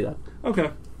 Yeah, you do that.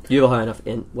 Okay. You have a high enough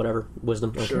in whatever wisdom.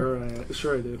 Okay.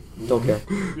 Sure I do. Don't care.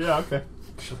 Yeah, okay.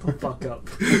 Shut the fuck up.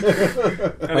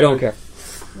 I don't care.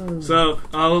 So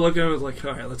I'll look at him and was like,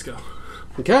 all right, let's go.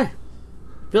 Okay,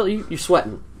 Bill, you're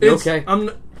sweating. You okay?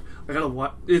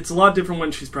 It's a lot different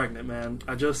when she's pregnant, man.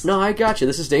 No, I got you.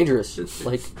 This is dangerous.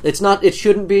 Like, it's not. It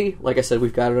shouldn't be. Like I said,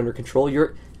 we've got it under control.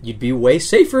 You'd be way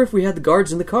safer if we had the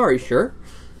guards in the car. Are you sure?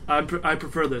 I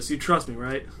prefer this. You trust me,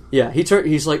 right? Yeah.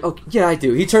 He's like, oh yeah, I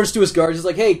do. He turns to his guards. He's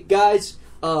like, hey guys,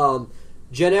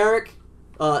 generic.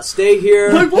 Stay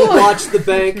here, watch the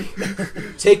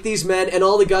bank, take these men, and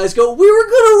all the guys go, we were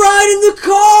gonna ride in the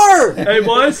car! Hey,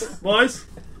 boys,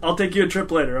 I'll take you a trip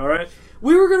later, alright?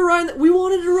 We were gonna ride, we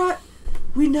wanted to ride,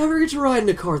 we never get to ride in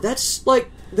a car. That's,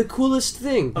 like, the coolest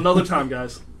thing. Another time,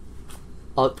 guys.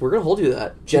 We're gonna hold you to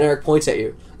that. Generic points at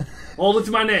you. Hold it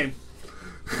to my name.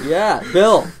 Yeah,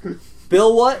 Bill.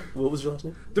 Bill what? What was your last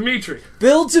name? Dimitri.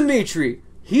 Bill Dimitri.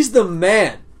 He's the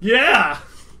man. Yeah!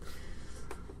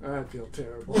 I feel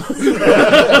terrible.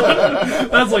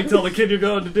 That's like telling a kid you're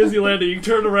going to Disneyland and you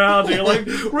turn around and you're like,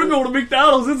 we're going to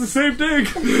McDonald's, it's the same thing.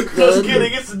 Just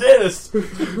kidding, it's the dentist.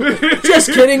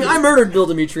 Just kidding, I murdered Bill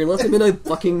Dimitri and left him in a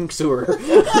fucking sewer.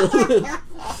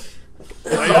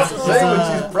 That's the same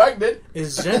when she's pregnant.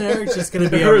 Is Jen Eric just going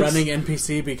to be a hurts. running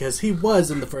NPC because he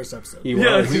was in the first episode? He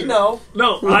Yeah, was. No.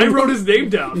 No, I wrote his name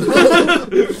down.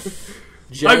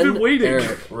 Jen I've been waiting.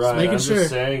 Eric. Right, making I'm sure. just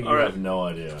saying you All right. have no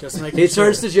idea. Just making He sure.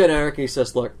 turns to Jen Eric and he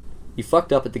says, look, you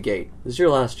fucked up at the gate. This is your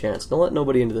last chance. Don't let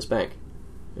nobody into this bank.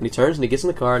 And he turns and he gets in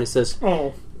the car and he says,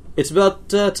 Oh, it's about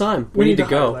time. We need to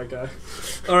go. hire that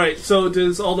guy. Alright, so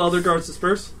does all the other guards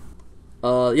disperse?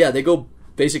 Yeah, they go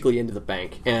basically into the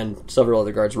bank, and several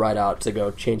other guards ride out to go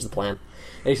change the plan.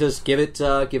 And he says, give it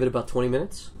about 20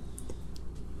 minutes,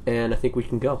 and I think we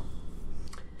can go.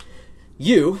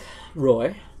 You,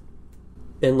 Roy,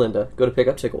 and Linda go to pick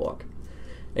up Tigawog,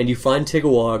 and you find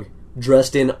Tigawog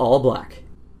dressed in all black,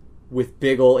 with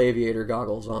big ol' aviator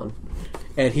goggles on,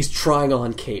 and he's trying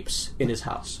on capes in his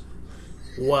house.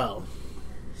 Well,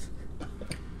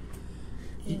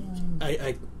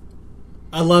 I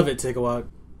love it, Tigawog.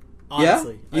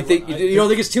 Honestly, Yeah? You don't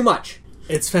think it's too much?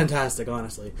 it's fantastic?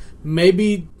 Honestly,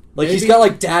 maybe He's got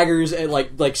like daggers and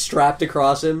like strapped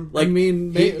across him. Like I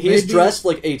mean, he's maybe- dressed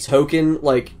like a token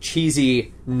like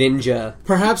cheesy ninja,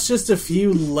 perhaps just a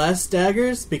few less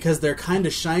daggers because they're kind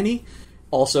of shiny.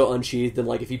 also unsheathed. And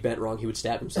like if he bent wrong, he would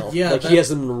stab himself. Yeah, like he has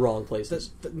them in the wrong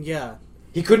places. Yeah,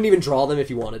 He couldn't even draw them if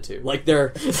he wanted to. Like, they're...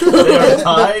 They are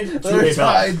tied to They're a belt.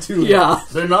 tied to it. yeah.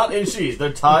 They're not in sheaths.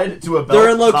 They're tied to a belt. They're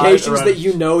in tied locations around- that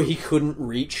you know he couldn't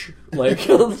reach. Like...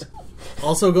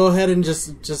 Also, go ahead and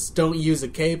just don't use a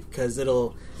cape because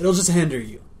it'll just hinder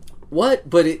you. What?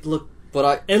 But it look... But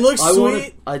I... It looks I wanna-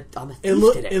 sweet. I'm a thief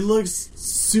It looks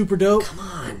super dope. Come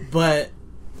on. But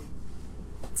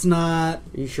it's not.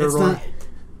 Are you sure, it's Ron? not-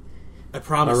 I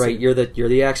promise. All right, you. you're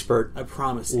the expert. I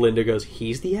promise. You. Linda goes,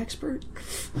 he's the expert?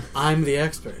 I'm the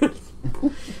expert.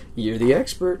 You're the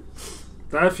expert.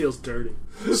 That feels dirty.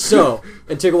 So,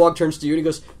 and Tiggerwog turns to you and he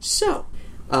goes, so,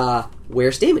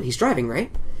 where's Damon? He's driving, right?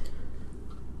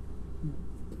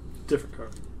 Different car.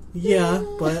 Yeah,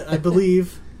 but I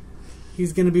believe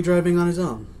he's going to be driving on his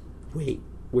own. Wait,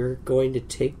 we're going to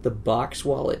take the box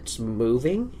while it's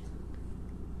moving?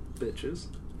 Bitches.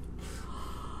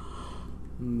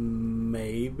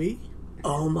 Maybe.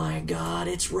 Oh my god,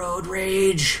 it's road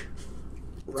rage!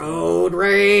 Road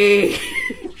rage!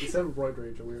 He said roid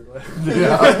rage a weird way.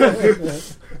 Yeah.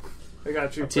 I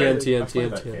got you. TM. Yeah,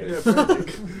 Brandon.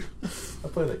 I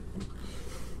play that.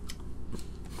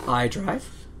 I drive?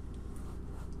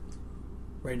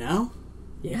 Right now?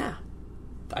 Yeah.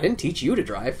 I didn't teach you to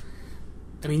drive.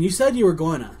 I mean, you said you were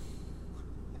going to.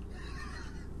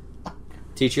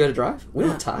 Teach you how to drive? We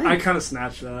don't have time. I kind of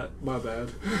snatched that. My bad.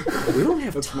 We don't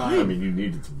have That's time. I mean, you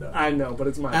needed to know. I know, but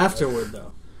it's my Afterward,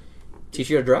 though.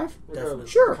 Teach you how to drive? Definitely.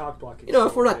 Sure. Cock blocking. You know,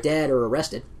 if we're not dead or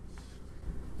arrested.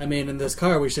 I mean, in this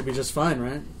car, we should be just fine,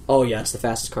 right? Oh yeah, it's the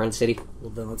fastest car in the city. Well,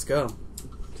 then let's go.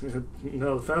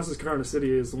 No, the fastest car in the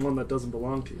city is the one that doesn't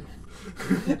belong to you.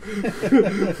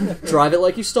 Drive it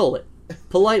like you stole it.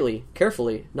 Politely,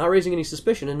 carefully, not raising any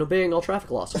suspicion and obeying all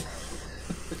traffic laws.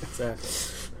 Exactly.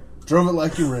 Drove it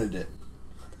like you rented it.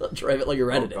 Drive it like you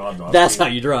rented God, no, it. I've That's seen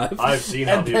how you drive. I've seen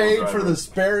how And people paid drive for it. the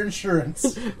spare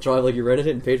insurance. Drive like you rented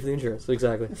it and paid for the insurance.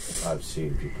 Exactly. I've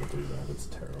seen people do that. It's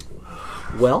terrible.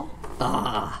 Well,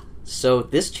 so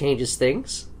this changes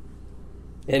things.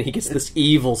 And he gets this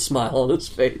evil smile on his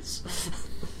face.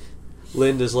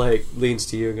 Linda's like, leans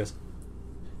to you and goes,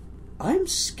 I'm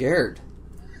scared.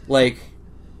 Like,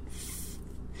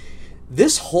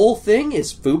 this whole thing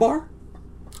is FUBAR?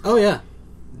 Oh, yeah.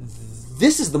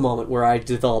 This is the moment where I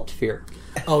developed fear.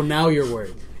 Oh, now you're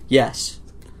worried. Yes.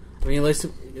 I mean, at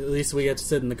least we get to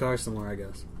sit in the car somewhere, I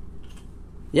guess.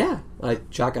 Yeah,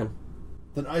 shotgun.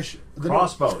 Then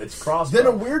Crossbow. It's crossbow. Then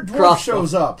a weird dwarf Crossbow.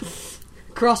 shows up.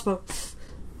 Crossbow.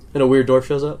 And a weird dwarf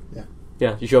shows up? Yeah.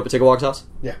 Yeah, you show up at Tiggerwog's house?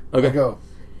 Yeah. Okay. I go.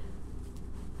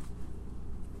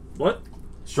 What?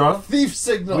 Strong? Thief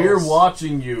signals. We're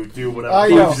watching you do whatever I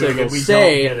you know. do, and we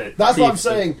Say- don't get it. That's what I'm Thieves.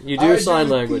 saying. You do I sign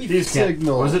language. thief Thieves can't.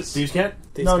 signals. What is it? Thieves can't?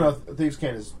 No, Thieves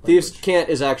can't is Thieves language. can't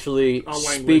is actually language.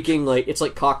 speaking like it's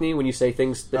like Cockney when you say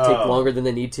things that take Oh. longer than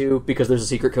they need to because there's a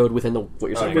secret code within what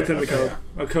you're saying. Okay. Within the code.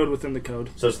 A code within the code.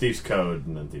 So it's thieves code,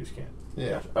 and then thieves can't.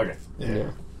 Yeah. Okay. Yeah. Yeah.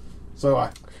 So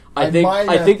I think mine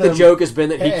I at think the them, joke has been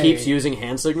that he hey. keeps using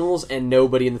hand signals and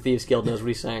nobody in the Thieves Guild knows what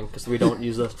he's saying because we don't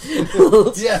use those.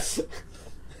 Yes.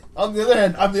 On the other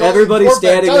hand, I'm the Everybody only dwarf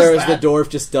standing that does there as the that. dwarf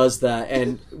just does that,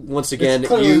 and once again, It's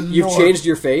clearly the you've dwarf. changed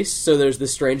your face, so there's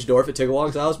this strange dwarf at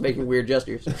Tiggerwog's house making weird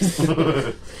gestures.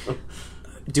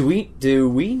 Do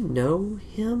we know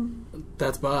him?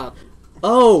 That's Bob.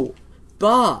 Oh,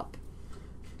 Bob.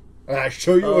 And I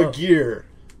show you Oh. a gear.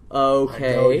 I know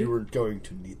Okay. you were going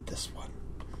to need this one.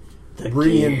 The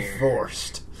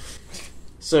Reinforced.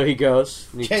 So he goes,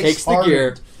 and he Case takes the hardened.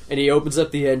 gear, and he opens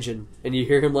up the engine, and you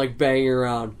hear him like banging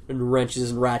around, and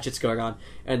wrenches and ratchets going on,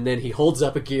 and then he holds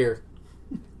up a gear,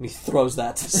 and he throws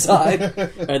that to the side,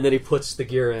 and then he puts the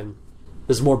gear in.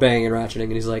 There's more banging and ratcheting,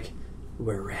 and he's like,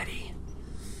 "We're ready."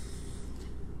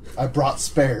 I brought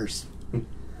spares.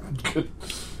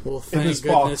 Well, In thank this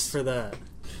goodness box. for that.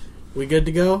 We good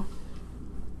to go?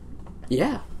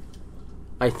 Yeah.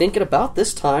 I think at about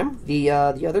this time, the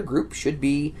other group should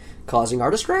be causing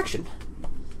our distraction.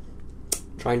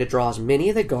 Trying to draw as many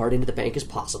of the guard into the bank as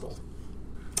possible.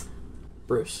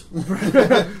 Bruce.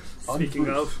 Speaking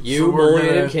of. You, So we're Mulligan,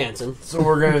 gonna- and Canton. So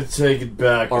we're going to take it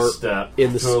back Are a step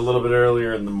in the to a little bit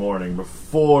earlier in the morning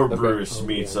before Okay. Bruce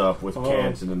meets up with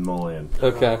Canton and Mulligan.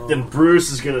 Okay. Then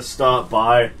Bruce is going to stop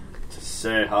by to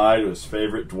say hi to his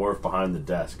favorite dwarf behind the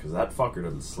desk, because that fucker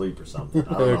doesn't sleep or something.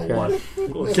 I don't Okay. know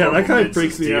what. Yeah, that kind of It's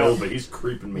freaks his me deal, out. but he's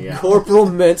creeping me out. Corporal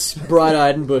Mintz,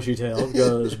 bright-eyed and bushy-tailed,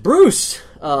 goes, Bruce,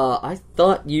 I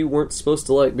thought you weren't supposed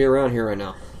to, be around here right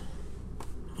now.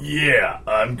 Yeah,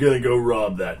 I'm going to go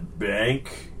rob that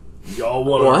bank. Y'all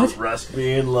want What? to arrest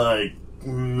me in,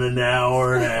 an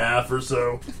hour and a half or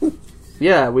so?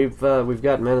 Yeah, we've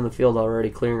got men in the field already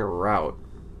clearing a route.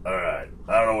 Alright,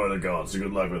 I don't know where they're going, so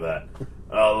good luck with that.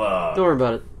 I'll Don't worry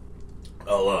about it.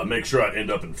 I'll make sure I end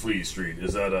up in Flea Street.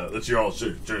 Is that that's your all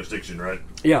jurisdiction, right?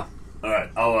 Yeah. All right.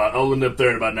 I'll end up there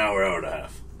in about an hour and a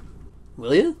half.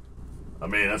 Will you? I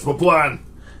mean, that's my plan.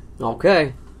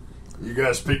 Okay. You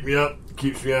guys pick me up,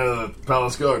 keeps me out of the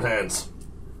palace guard hands.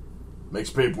 Makes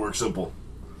paperwork simple.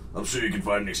 I'm sure you can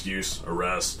find an excuse,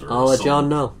 arrest, or I'll let assault, John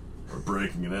know. or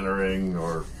breaking and entering,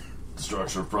 or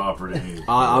destruction of property.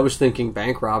 I was thinking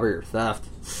bank robbery or theft.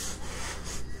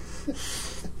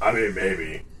 I mean,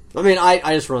 maybe. I mean, I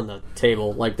just run the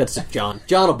table. Like, that's John.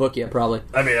 John will book you, probably.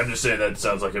 I mean, I'm just saying that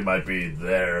sounds like it might be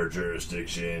their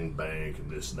jurisdiction, bank, and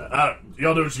this and that.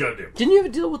 Y'all do what you gotta do. Didn't you have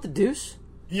a deal with the Deuce?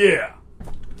 Yeah.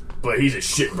 But he's a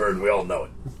shitbird, and we all know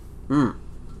it.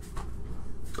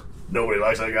 Nobody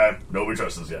likes that guy. Nobody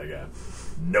trusts this guy.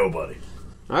 Nobody.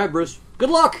 All right, Bruce. Good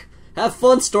luck. Have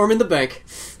fun storming the bank.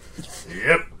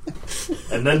 Yep.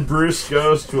 And then Bruce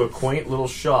goes to a quaint little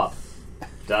shop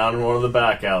down in one of the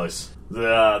back alleys.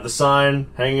 The sign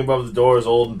hanging above the door is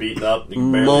old and beaten up. You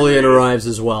can barely Mullion read it. arrives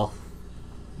as well.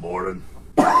 Morning.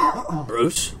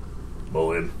 Bruce?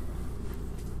 Mullion.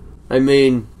 I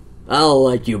mean, I don't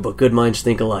like you, but good minds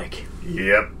think alike.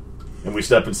 Yep. And we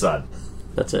step inside.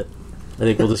 That's it. I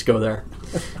think we'll just go there.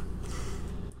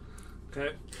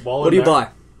 Okay. While What in do you there- buy?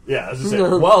 Yeah, as I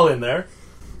said, while in there,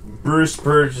 Bruce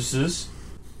purchases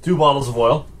 2 bottles of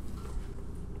oil,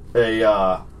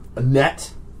 a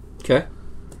net, Okay.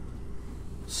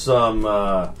 some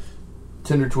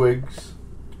tinder twigs,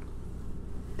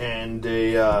 and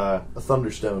a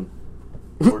thunderstone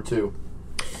or 2.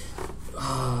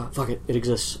 Fuck it. It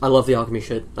exists. I love the alchemy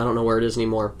shit. I don't know where it is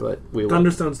anymore, but we will.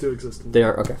 Thunderstones do exist. They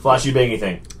are. Okay. Flashy bangy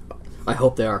thing. I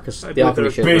hope they are, because I the believe alchemy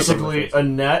they're shit. Basically, a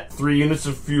net, 3 units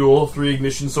of fuel, 3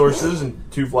 ignition sources,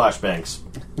 and 2 flashbangs.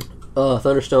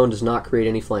 Thunderstone does not create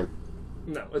any flame.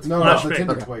 No, it's No, flash the bang.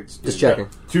 Tinder Okay. Twigs. Just checking.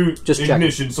 2 Just checking.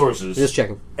 ignition sources, Just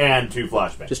checking. and 2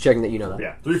 flashbangs. Just checking that you know that.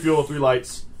 Yeah, 3 fuel, 3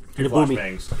 lights, 2 And a boomie.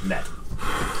 flashbangs, net.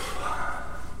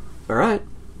 All right.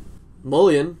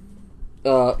 Mullion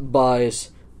buys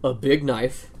a big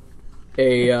knife,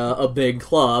 a big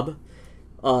club,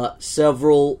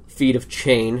 several feet of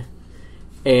chain,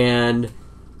 and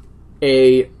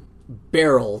a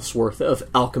barrel's worth of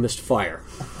alchemist fire.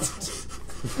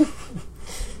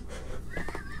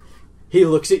 He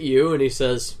looks at you and he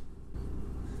says,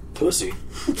 "Pussy."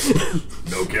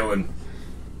 No killing.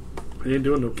 We ain't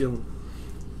doing no killing.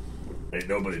 Ain't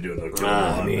nobody doing no killing.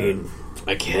 I on mean,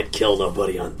 I can't kill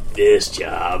nobody on this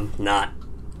job. Not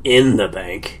in the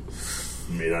bank.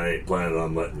 that. I mean, I ain't planning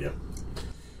on letting you.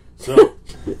 So,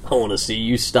 I want to see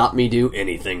you stop me do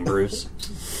anything, Bruce.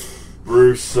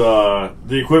 Bruce, the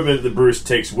equipment that Bruce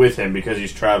takes with him because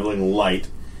he's traveling light,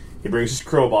 he brings his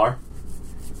crowbar.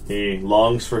 He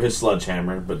longs for his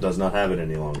sledgehammer, but does not have it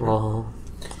any longer. Oh.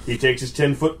 He takes his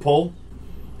 10-foot pole.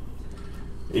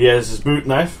 He has his boot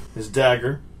knife, his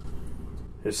dagger,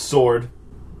 his sword,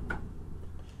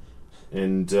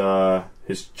 and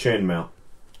his chainmail.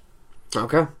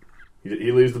 Okay.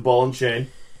 He leaves the ball and chain.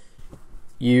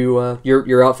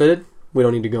 You're outfitted. We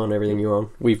don't need to go on everything you own.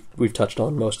 We've touched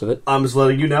on most of it. I'm just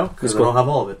letting you know because I Cool. don't have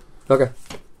all of it. Okay.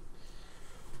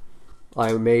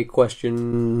 I may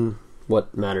question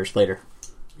what matters later.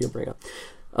 You'll bring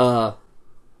up.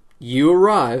 You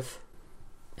arrive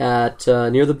at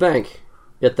near the bank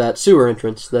at that sewer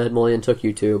entrance that Mullion took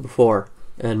you to before,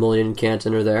 and Mullion and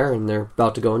Canton are there, and they're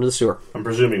about to go into the sewer. I'm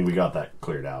presuming we got that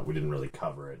cleared out. We didn't really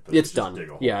cover it. But It's just done. dig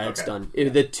a hole. Yeah, it's Okay. done.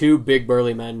 The 2 big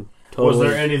burly men. Totally. Was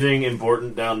there anything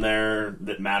important down there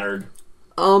that mattered?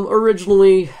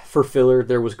 Originally, for filler,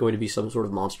 there was going to be some sort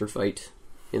of monster fight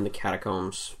in the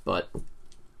catacombs, but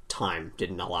time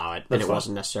didn't allow it, and That's it fine.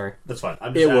 wasn't necessary. That's fine.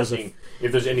 I'm It just was asking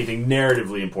if there's anything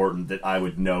narratively important that I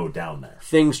would know down there.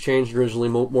 Things changed originally.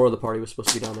 More of the party was supposed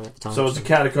to be down there at the time. So it's the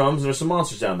catacombs. There's some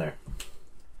monsters down there.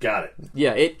 Got it.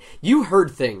 yeah, you heard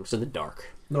things in the dark.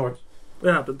 No worries. It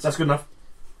happens. That's good enough.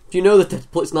 Do you know that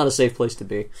it's not a safe place to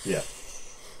be? Yeah.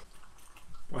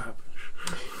 What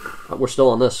happened? We're still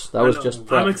on this. That was I know. just I'm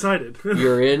prep. excited.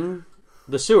 You're in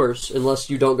the sewers unless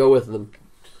you don't go with them.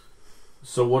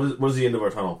 So what is the end of our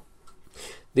tunnel?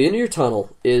 The end of your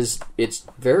tunnel it's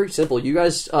very simple. You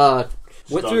guys went Just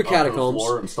through up to the catacombs.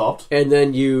 floor and stopped. And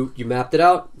then you mapped it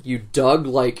out. You dug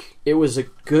like it was a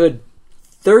good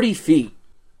 30 feet.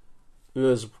 It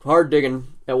was hard digging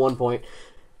at one point,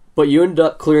 but you ended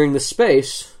up clearing the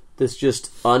space that's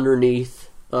just underneath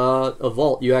a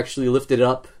vault. You actually lifted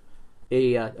up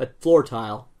a floor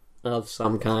tile of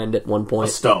some kind at one A point.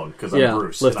 stone, because I'm Yeah,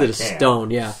 Bruce. lifted a and I can.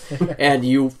 stone. Yeah, and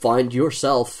you find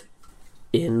yourself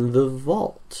in the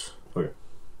vault. Okay.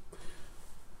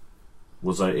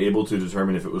 Was I able to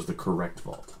determine if it was the correct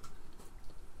vault?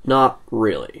 Not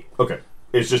really. Okay.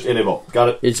 It's just in a vault. Got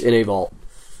it? It's in a vault.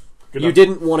 Good You enough.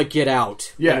 didn't want to get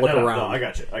out Yeah, and look no, around. I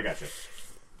got you.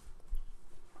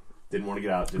 Didn't want to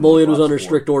get out. Didn't Mullion want was to under watch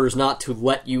strict orders not to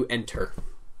let you enter.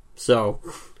 So,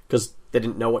 because they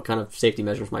didn't know what kind of safety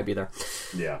measures might be there.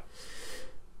 sport. Yeah.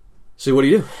 So what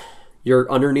do?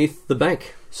 You're underneath the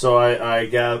bank. So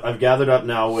I've gathered up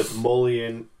now with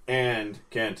Mullion and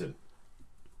Canton.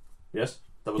 Yes?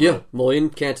 That was Yeah, the- Mullion,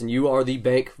 Canton, you are the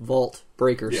bank vault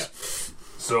breakers. Yeah.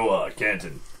 So,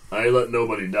 Canton, I ain't let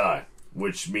nobody die.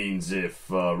 Which means if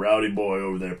Rowdy Boy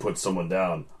over there puts someone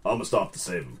down, I'm gonna stop to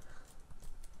save him.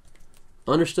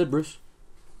 Understood, Bruce.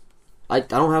 I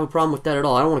don't have a problem with that at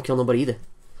all. I don't want to kill nobody either.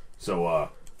 So,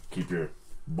 keep your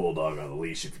bulldog on the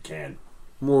leash if you can.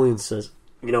 Mullion says,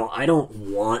 I don't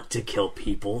want to kill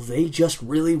people. They just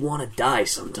really want to die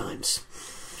sometimes.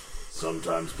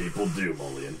 Sometimes people do,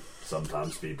 Mullion.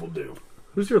 Sometimes people do.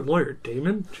 Who's your lawyer,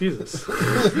 Damon? Jesus.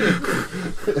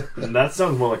 And that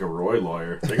sounds more like a Roy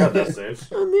lawyer. They got that saved.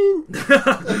 I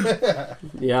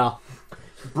mean... yeah.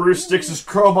 Bruce sticks his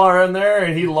crowbar in there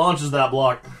and he launches that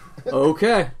block.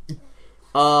 Okay.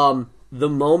 The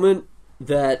moment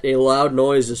that a loud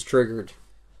noise is triggered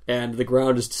and the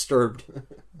ground is disturbed,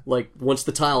 like once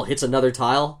the tile hits another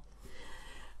tile,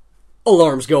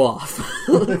 alarms go off.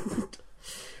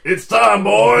 It's time,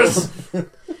 boys!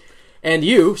 And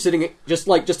you, sitting just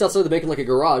outside the bank in like a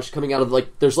garage, coming out of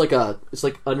there's it's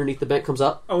like underneath the bank comes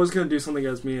up. I was going to do something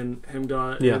as me and him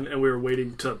got, Yeah. and we were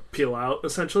waiting to peel out,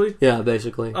 essentially. Yeah,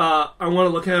 basically. I want to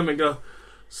look at him and go,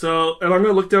 and I'm going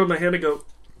to look down at my hand and go,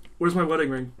 where's my wedding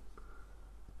ring?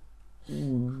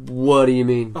 What do you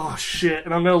mean? Oh, shit.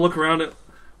 And I'm going to look around it,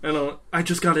 and I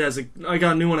just got it I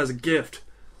got a new one as a gift.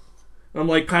 I'm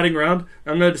like patting around.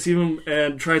 I'm going to deceive him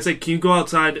and try and say, can you go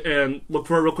outside and look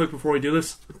for it real quick before we do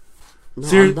this? No,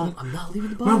 Seriously? I'm not leaving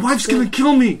the box. My wife's Bill. going to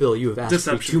kill me! Bill, you have asked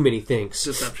Deception. me too many things.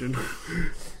 Deception.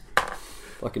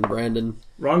 Fucking Brandon.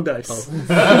 Wrong dice.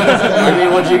 I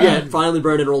mean, what'd you get? Finally,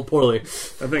 Brandon rolled poorly.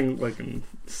 I think like in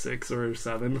 6 or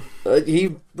 7.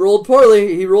 He rolled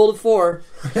poorly. He rolled a 4.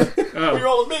 Oh. You're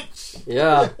all a bitch!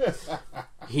 Yeah.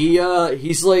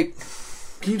 He's like,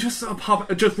 Can you just pop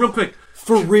just real quick?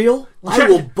 for real? I Check.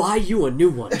 will buy you a new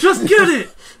one. Just get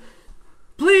it!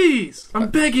 Please! I'm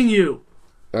begging you!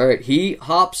 Alright, he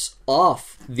hops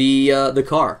off the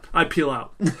car. I peel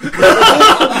out.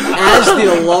 As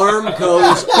the alarm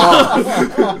goes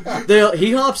off,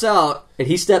 he hops out and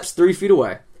he steps 3 feet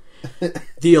away.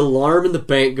 The alarm in the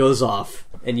bank goes off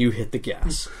and you hit the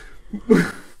gas.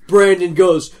 Brandon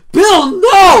goes, Bill,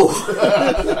 no!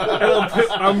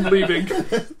 I'm leaving.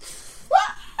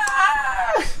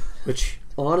 Which,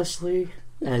 honestly,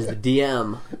 as the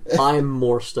DM, I'm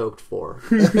more stoked for.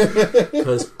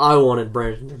 Because I wanted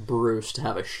Brandon and Bruce to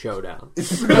have a showdown.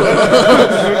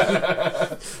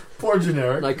 Poor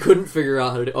generic. And I couldn't figure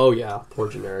out how to do... Oh, yeah, poor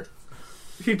generic.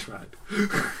 He tried.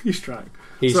 He's trying.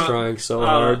 He's So, trying so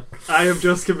hard. I have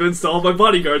just convinced all my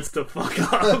bodyguards to fuck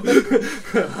off.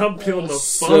 I'm peeling the fuck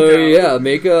So, out. yeah,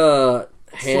 make a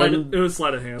hand... It was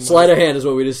sleight of hand. Sleight of hand is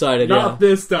what we decided, Not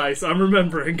this dice. I'm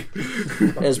remembering.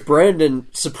 As Brandon,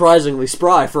 surprisingly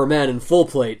spry for a man in full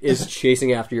plate, is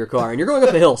chasing after your car. And you're going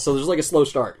up a hill, so there's like a slow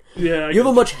start. Yeah. You have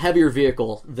a much heavier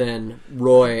vehicle than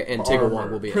Roy and Tiggerwog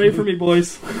will be Pray in. for me,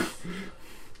 boys.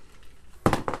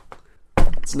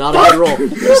 It's not a good roll.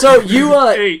 So you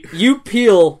 8. you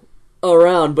peel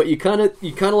around, but you kind of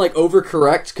like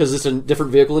overcorrect because it's a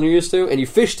different vehicle than you're used to, and you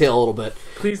fishtail a little bit.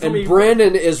 Please tell And me.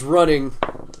 Brandon is running,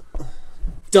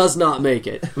 does not make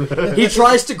it. He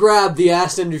tries to grab the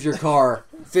ass end of your car,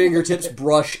 fingertips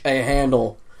brush a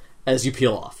handle as you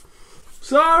peel off.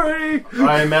 Sorry!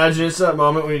 I imagine it's that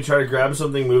moment when you try to grab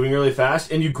something moving really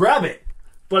fast and you grab it,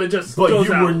 But it just but goes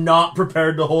you out. were not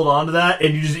prepared to hold on to that,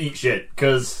 and you just eat shit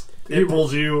because it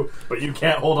pulls you, but you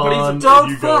can't hold But he's- on. Don't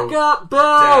and you fuck go, up, Bill!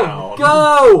 down.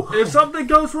 Go! If something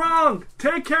goes wrong,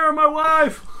 take care of my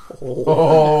wife.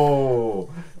 Oh,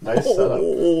 nice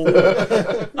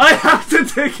setup. I have to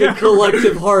take care of her.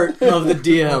 Collective heart of the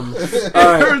DM. It All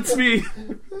right. hurts me.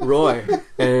 Roy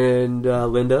and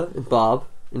Linda and Bob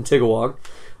and Tiggerwog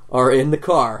are in the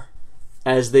car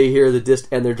as they hear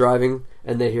and they're driving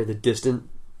and they hear the distant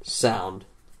sound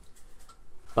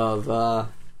of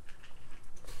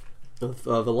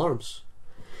alarms.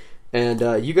 And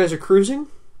you guys are cruising,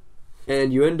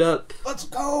 and you end up Let's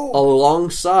go.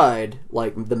 alongside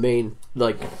like the main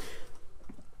like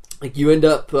you end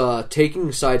up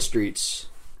taking side streets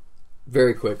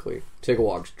very quickly.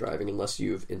 Tiggerwog's driving unless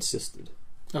you've insisted.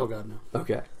 Oh god, no.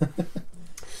 Okay.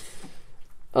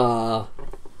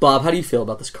 Bob, how do you feel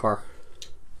about this car?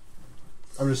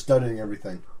 I'm just studying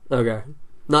everything. Okay.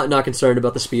 Not concerned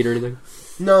about the speed or anything?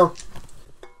 No.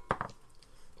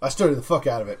 I studied the fuck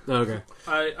out of it. Okay.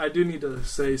 I do need to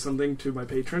say something to my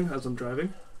patron as I'm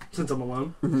driving, since I'm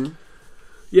alone. Mm-hmm.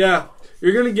 Yeah,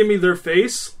 you're going to give me their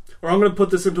face, or I'm going to put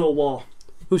this into a wall.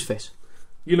 Whose face?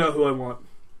 You know who I want.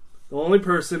 The only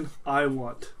person I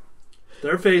want.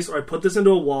 Their face, or I put this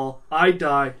into a wall, I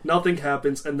die, nothing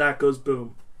happens, and that goes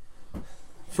boom.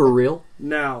 For real?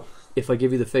 Now. If I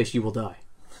give you the face, you will die.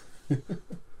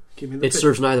 Give me the It face.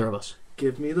 serves neither of us.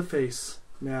 Give me the face.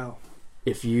 Now.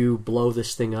 If you blow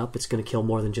this thing up, it's going to kill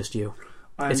more than just you.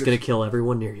 I It's going to kill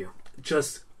everyone near you.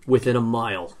 Just... Within a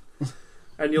mile.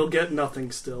 And you'll get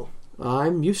nothing still.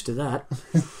 I'm used to that.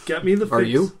 Get me the face. Are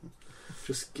you?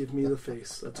 Just give me the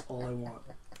face. That's all I want.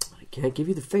 I can't give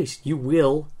you the face. You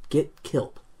will get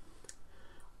killed.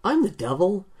 I'm the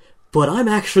devil, but I'm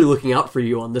actually looking out for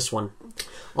you on this one.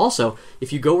 Also,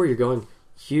 if you go where you're going,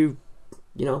 you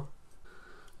know,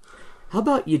 how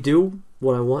about you do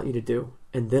what I want you to do,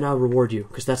 and then I'll reward you,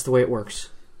 because that's the way it works.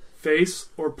 Face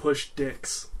or push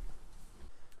dicks.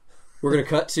 We're going to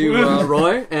cut to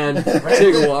Roy and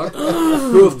Tigawar,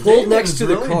 who have pulled next to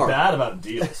the really car. bad about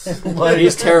deals.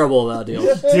 He's terrible about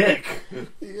deals. Dick.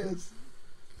 Yes.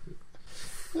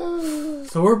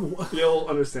 So we're You'll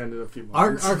understand in a few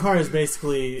our moments. car is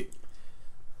basically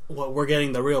what we're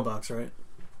getting the real box, right?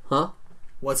 Huh?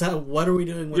 What's that? What are we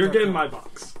doing with You're our getting car? my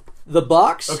box. The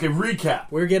box, Okay, recap.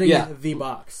 We're getting Yeah. the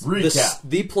box. Recap.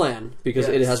 the plan, because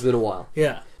it Yes. has been a while.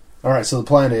 Yeah. All right, so the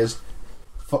plan is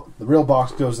the real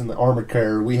box goes in the armored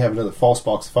carrier. We have another false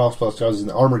box. The false box goes in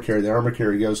the armored carrier. The armored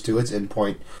carrier goes to its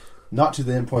endpoint, not to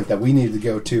the endpoint that we needed to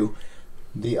go to.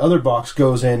 The other box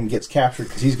goes in, gets captured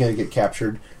because he's going to get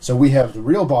captured. So we have the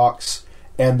real box,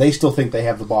 and they still think they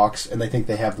have the box, and they think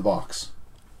they have the box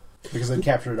because they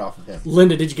captured it off of him.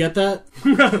 Linda, did you get that?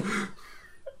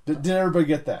 Did everybody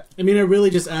get that? I mean, I really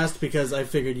just asked because I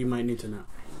figured you might need to know.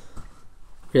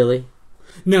 Really?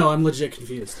 No, I'm legit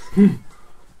confused.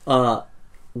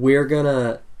 We're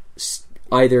gonna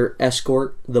either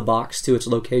escort the box to its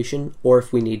location, or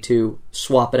if we need to,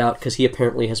 swap it out, because he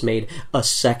apparently has made a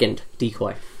second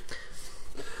decoy.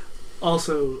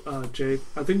 Also, Jay,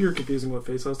 I think you're confusing what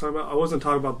face I was talking about. I wasn't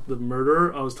talking about the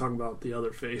murderer. I was talking about the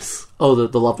other face. Oh,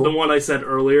 the loved The one? one I said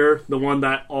earlier. The one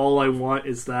that all I want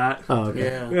is that. Oh,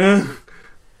 okay.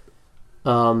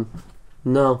 Yeah.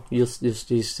 No,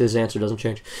 his answer doesn't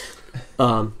change. We'll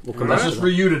come That's back to just that. for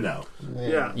you to know.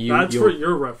 Yeah, You- that's you'll- for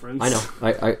your reference. I know.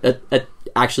 That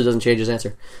actually doesn't change his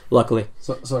answer, luckily.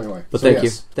 So anyway. But so thank yes.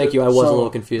 you. Thank you. I was a So little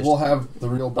confused. We'll have the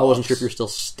real box. I wasn't sure if you're still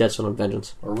dead set on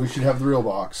vengeance. Or we should have the real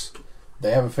box.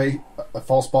 They have a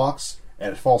false box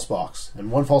and a false box.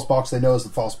 And one false box they know is the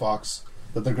false box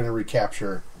that they're going to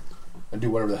recapture and do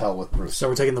whatever the hell with Bruce. So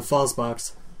we're taking the false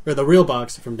box, or the real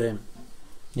box from Damon.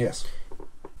 Yes.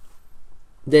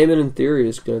 Damon, in theory,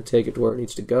 is going to take it to where it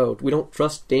needs to go. We don't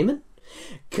trust Damon?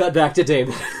 Cut back to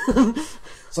Damon.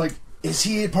 It's like, is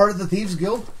he a part of the Thieves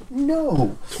Guild?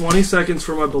 No. 20 seconds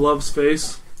for my beloved's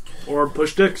face, or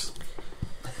push dicks.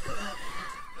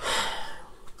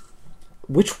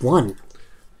 Which one?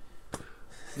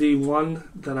 The one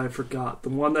that I forgot. The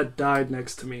one that died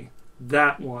next to me.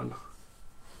 That one.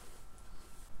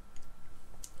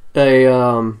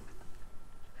 There's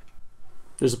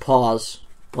a pause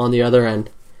on the other end.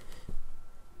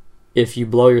 If you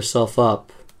blow yourself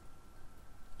up,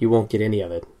 you won't get any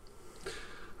of it.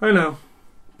 I know.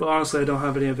 But honestly, I don't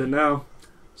have any of it now.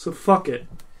 So fuck it.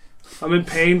 I'm in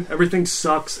pain, everything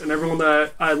sucks, and everyone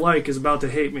that I like is about to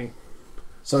hate me.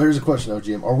 So here's a question,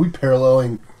 OGM. Are we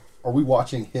paralleling, are we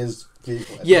watching his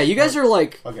vehicle? Yeah, you guys are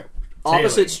like Okay.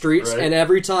 opposite Tailing, streets, right? and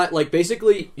every time, like,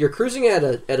 basically, you're cruising at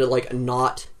a like,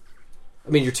 not... I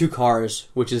mean, you're two cars,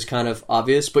 which is kind of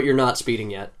obvious, but you're not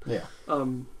speeding yet. Yeah.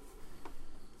 I'm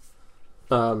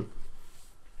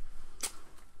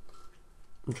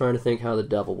trying to think how the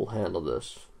devil will handle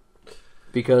this.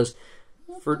 Because,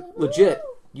 for legit,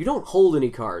 you don't hold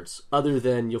any cards, other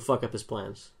than you'll fuck up his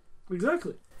plans.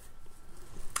 Exactly.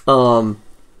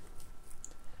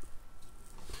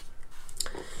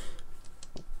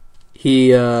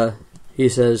 He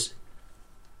says,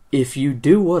 if you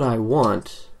do what I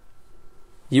want,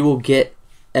 you will get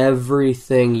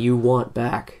everything you want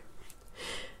back.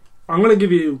 I'm gonna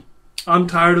give you... I'm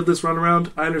tired of this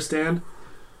runaround, I understand.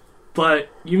 But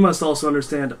you must also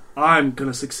understand I'm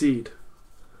gonna succeed.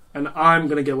 And I'm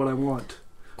gonna get what I want.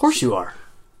 Of course you are.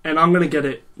 And I'm gonna get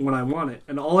it when I want it.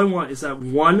 And all I want is that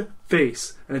one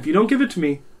face. And if you don't give it to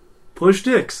me, push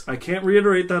dicks. I can't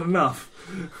reiterate that enough.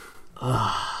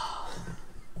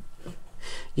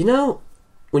 You know,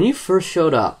 when you first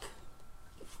showed up,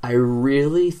 I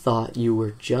really thought you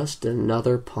were just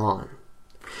another pawn.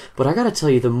 But I gotta tell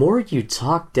you, the more you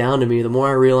talk down to me, the more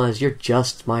I realize you're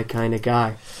just my kind of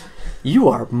guy. You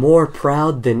are more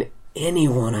proud than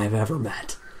anyone I've ever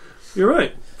met. You're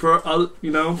right. For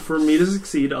me to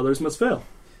succeed, others must fail,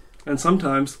 and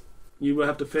sometimes you will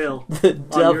have to fail The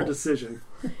on your devil. decision.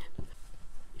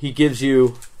 He gives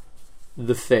you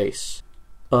the face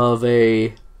of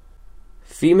a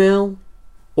female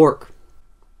orc.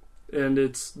 And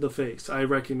it's the face. I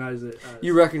recognize it as...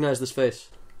 You recognize this face.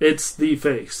 It's the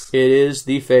face. It is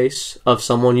the face of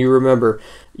someone you remember.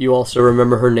 You also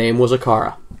remember her name was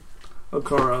Akara,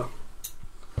 Akara.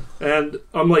 And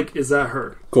I'm like, is that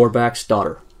her? Gorbak's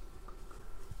daughter.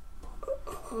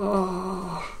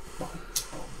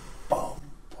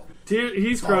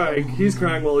 He's crying. He's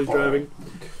crying while he's driving.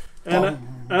 And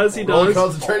as he Roll a does...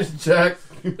 concentration check.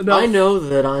 No, I know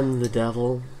that I'm the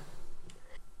devil.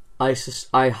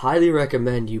 I highly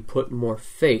recommend you put more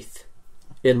faith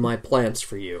in my plans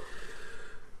for you.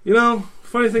 You know,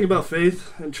 funny thing about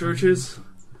faith and churches,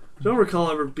 I don't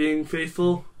recall ever being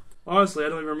faithful. Honestly, I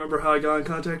don't even remember how I got in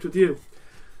contact with you.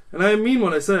 And I mean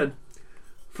what I said.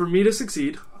 For me to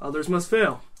succeed, others must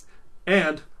fail.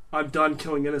 And I'm done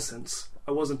killing innocents.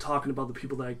 I wasn't talking about the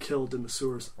people that I killed in the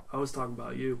sewers. I was talking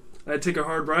about you. And I take a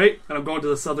hard right, and I'm going to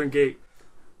the southern gate.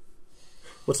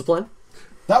 What's the plan?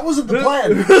 That wasn't the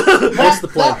plan. What's the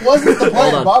plan? That wasn't the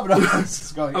plan, on. Bob. And I was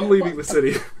just going, I'm leaving the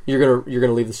city. You're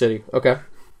gonna leave the city. Okay.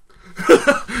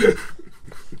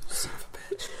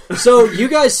 So you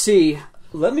guys see.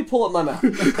 Let me pull up my map.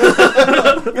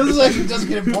 This is actually doesn't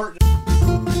get important.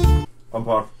 I'm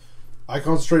par. I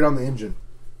concentrate on the engine.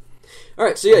 All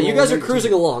right. So yeah, you guys are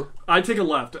cruising along. I take a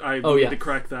left. I need to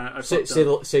correct that. I fucked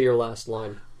up. Say your last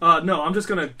line. No, I'm just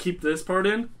gonna keep this part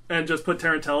in and just put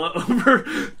Tarantella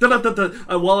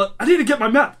over. While I need to get my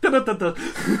map.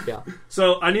 Yeah.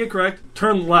 So I need to correct.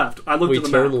 Turn left. I looked We at the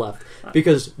turn map. left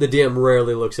because the DM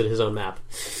rarely looks at his own map.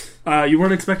 You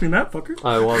weren't expecting that, fucker.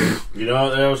 I wasn't. You know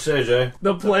what they always say, Jay?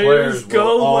 The players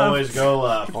go will left. always go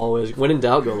left. Always, when in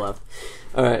doubt, go left.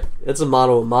 All right, that's a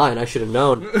motto of mine. I should have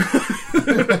known.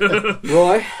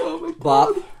 Roy,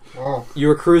 Bob, Oh, you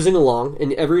were cruising along,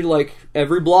 and every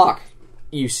block,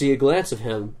 you see a glance of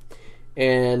him,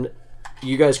 and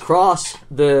you guys cross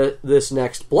this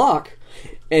next block,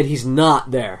 and he's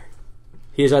not there.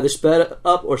 He is either sped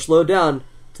up or slowed down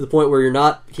to the point where you're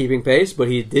not keeping pace, but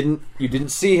you didn't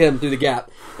see him through the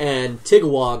gap, and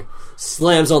Tigawog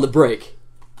slams on the brake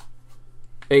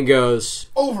and goes.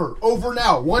 over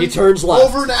now. He turns left.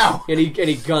 Over now. And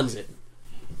he guns it.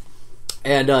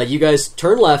 And you guys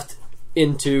turn left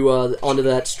into onto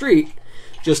that street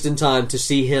just in time to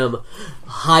see him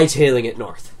hightailing it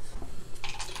north.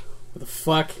 Where the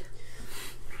fuck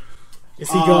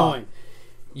is he going?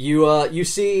 You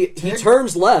see he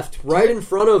turns left right in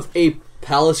front of a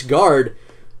palace guard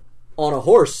on a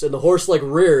horse, and the horse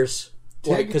rears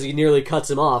because he nearly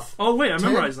cuts him off. Oh wait, I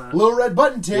memorized that. Little red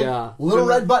button, Tig. Yeah. Little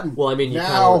red button. Well, I mean, you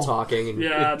kind Now. of were talking and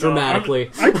Yeah,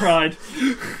 dramatically, I cried.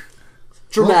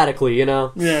 dramatically, you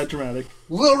know. Yeah, dramatic.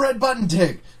 Little red button,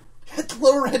 Tig. Hit the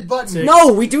little red button.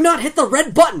 No, we do not hit the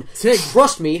red button. Tig.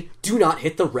 Trust me, do not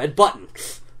hit the red button.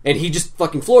 And he just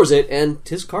fucking floors it, and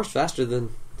his car's faster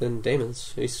than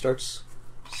Damon's. He starts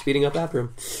speeding up after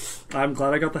him. I'm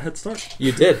glad I got the head start.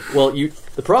 You did. Well,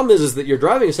 the problem is that you're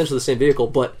driving essentially the same vehicle,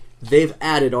 but they've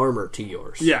added armor to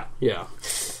yours. Yeah. Yeah.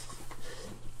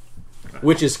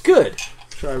 Which is good.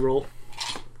 Should I roll?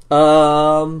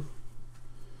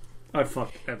 I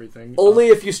fucked everything. Only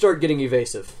if you start getting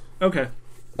evasive. Okay.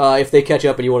 If they catch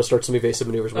up and you want to start some evasive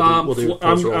maneuvers, we'll do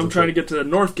close rolls I'm and trying to shit. get to the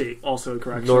North Gate. Also,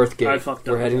 correct. North Gate. I fucked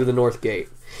up. We're heading to the North Gate.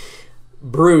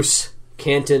 Bruce,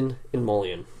 Canton, and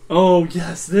Mullion. Oh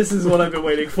yes, this is what I've been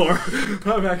waiting for.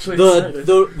 I'm actually excited.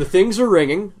 The things are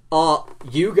ringing.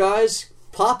 You guys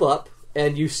pop up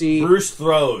and you see Bruce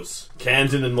throws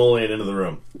Canton and Mullion into the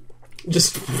room.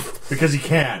 just Because he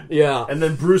can. yeah. And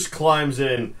then Bruce climbs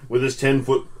in with his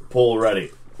 10-foot pole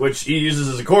ready, which he uses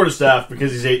as a quarterstaff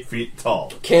because he's 8 feet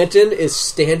tall. Canton is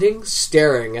standing,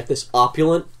 staring at this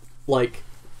opulent,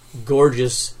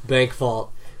 gorgeous bank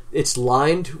vault. It's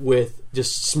lined with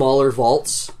just smaller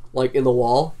vaults, in the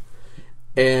wall.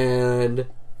 And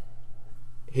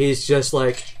he's just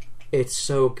it's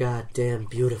so goddamn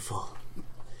beautiful.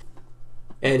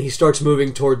 And he starts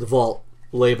moving toward the vault,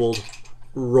 labeled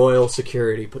Royal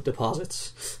Security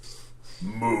Deposits.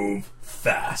 Move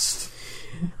fast.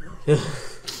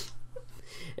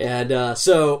 And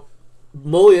so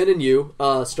Mullion and you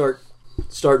start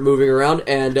moving around,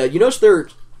 and you notice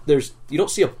there's you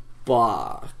don't see a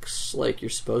box like you're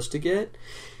supposed to get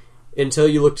until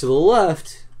you look to the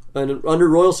left, and under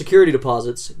Royal Security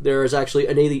Deposits there is actually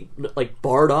an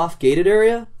barred off gated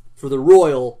area for the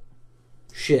royal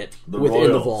shit The within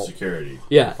royal the vault. security.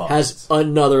 Yeah, deposits. has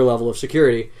another level of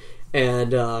security,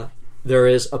 and there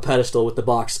is a pedestal with the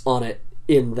box on it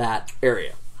in that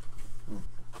area.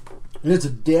 And it's a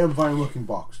damn fine looking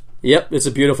box. Yep, it's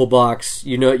a beautiful box.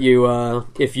 You know,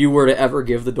 if you were to ever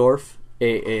give the dwarf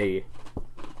a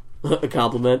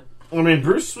compliment, I mean,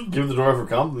 Bruce would give the dwarf a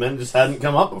compliment. It just hadn't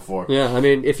come up before. yeah, I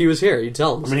mean, if he was here, you'd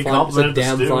tell him. I mean, he it's a complimented the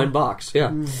damn stew. fine box.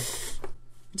 Yeah,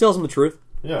 he tells him the truth.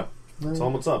 Yeah. Tell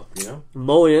him what's up, you know?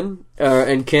 Mullion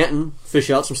and Canton fish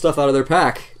out some stuff out of their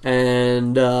pack,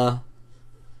 and they're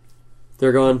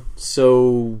going,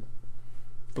 so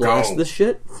blast Go. this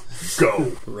shit?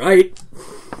 Go. Right.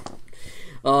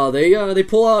 They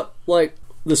pull out, like,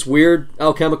 this weird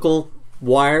alchemical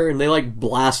wire, and they, like,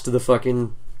 blast the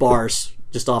fucking bars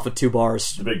just off of 2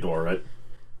 bars. The big door, right?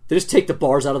 They just take the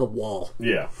bars out of the wall.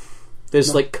 Yeah. They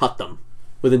just, like, cut them.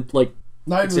 Within, like,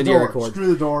 Not even the incendiary door. cord. Screw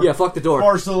the door. Yeah, fuck the door.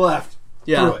 Bars to the left.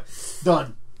 Yeah. Through it.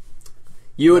 Done.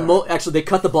 You and actually, they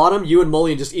cut the bottom. You and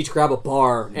Mullion just each grab a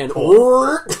bar, and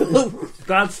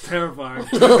That's terrifying.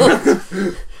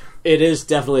 it is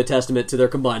definitely a testament to their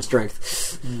combined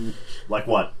strength. Like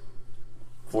what?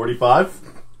 45?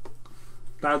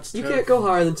 That's You terrifying. can't go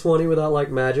higher than 20 without,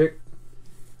 like, magic.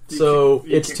 So,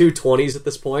 you it's can't. 2 20s at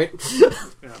this point.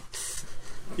 Yeah.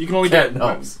 You can only get...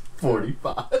 No.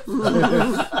 45.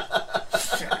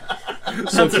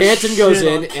 So That's a Canton goes shit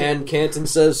in, on and Canton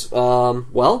says,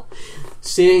 well,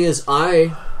 seeing as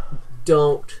I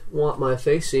don't want my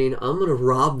face seen, I'm going to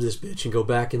rob this bitch and go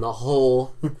back in the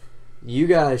hole. You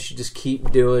guys should just keep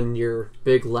doing your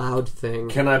big loud thing.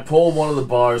 Can I pull one of the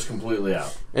bars completely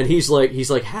out? And he's like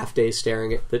half days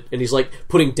staring at it, and he's like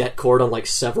putting det cord on like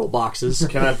several boxes.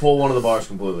 Can I pull one of the bars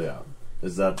completely out?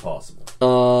 Is that possible?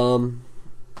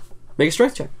 Make a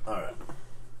strength check. Alright.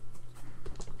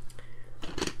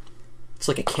 It's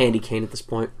like a candy cane at this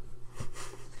point.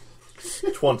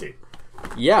 20.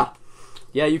 Yeah,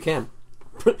 you can.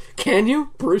 Can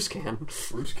you? Bruce can.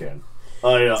 Bruce can.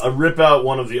 I rip out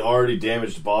one of the already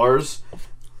damaged bars,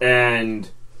 and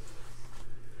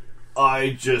I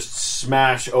just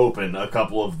smash open a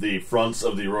couple of the fronts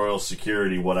of the Royal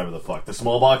Security, whatever the fuck. The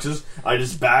small boxes, I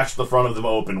just bash the front of them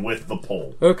open with the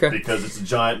pole. Okay. Because it's a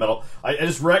giant metal... I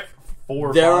just wreck 4 or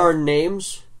 5. There are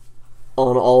names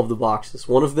on all of the boxes.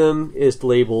 One of them is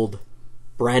labeled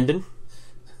Brandon.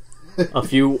 A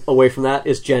few away from that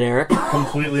is generic.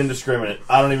 Completely indiscriminate.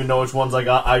 I don't even know which ones I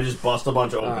got. I just bust a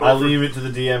bunch open. I leave it to the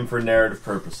DM for narrative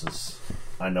purposes.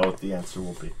 I know what the answer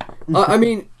will be. I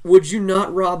mean, would you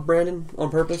not rob Brandon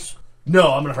on purpose?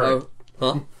 No, I'm gonna hurry.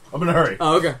 Huh? I'm gonna hurry.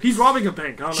 Oh, okay. He's robbing a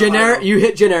bank. I don't know Generic. how. You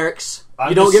hit generics. I'm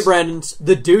You don't just- get Brandon's.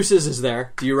 The deuces is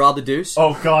there. Do you rob the deuce?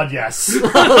 Oh God, yes.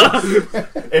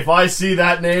 If I see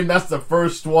that name, that's the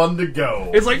first one to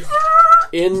go. It's like...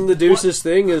 In the deuces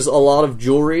thing is a lot of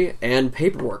jewelry and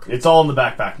paperwork. It's all in the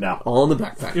backpack now. All in the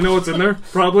backpack. You know what's in there?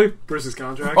 Probably Bruce's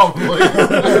contract. Probably.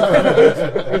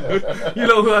 You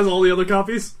know who has all the other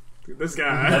copies? This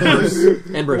guy.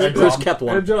 And Bruce. And Bruce John. kept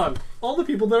one. And John. All the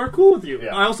people that are cool with you.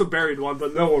 Yeah. I also buried one,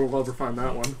 but no one will ever find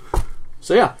that one.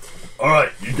 So yeah,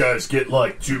 Alright, you guys get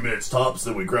like 2 minutes tops,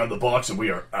 then we grab the box and we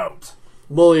are out.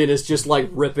 Mullion is just like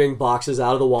ripping boxes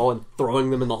out of the wall and throwing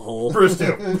them in the hole. Bruce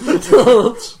too.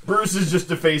 Bruce is just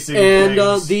defacing And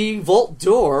things. the vault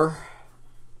door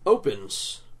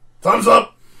opens. Thumbs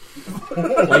up!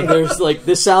 Like there's like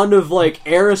the sound of like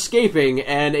air escaping,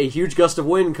 and a huge gust of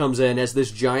wind comes in as this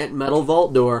giant metal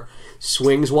vault door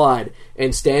swings wide.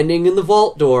 And standing in the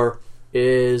vault door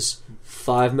is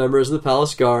 5 members of the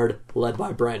Palace Guard, led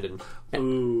by Brandon.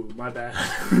 Ooh, my bad.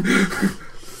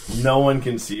 No one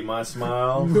can see my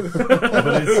smile,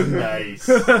 but it's nice.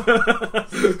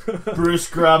 Bruce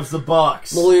grabs the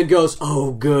box. Mullion goes,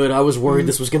 "Oh, good. I was worried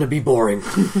this was going to be boring."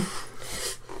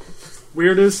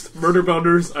 Weirdest murder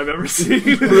boners I've ever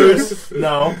seen. Bruce,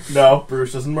 no,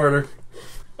 Bruce doesn't murder.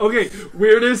 Okay,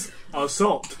 weirdest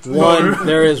assault.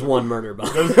 There is one murder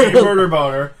There's boner. a murder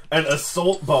boner, an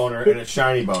assault boner, and a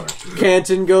shiny boner.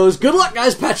 Canton goes, "Good luck,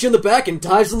 guys." Pats you in the back and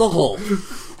dives in the hole.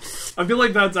 I feel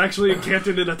like that's actually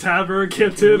Canton in a tavern,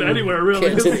 Canton anywhere really.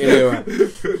 Canton anywhere.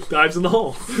 Dives in the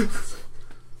hole.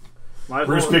 My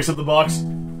Bruce hole. picks up the box.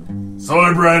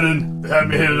 Sorry, Brandon. Had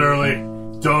me hit it early.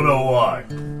 Don't know why.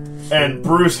 And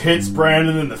Bruce hits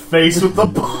Brandon in the face with the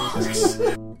box.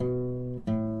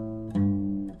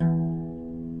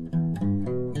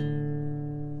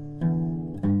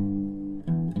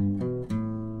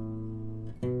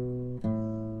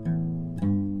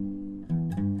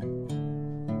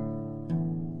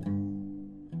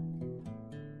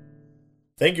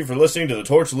 Thank you for listening to the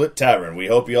Torchlit Tavern. We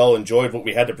hope you all enjoyed what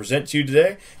we had to present to you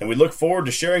today, and we look forward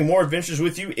to sharing more adventures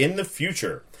with you in the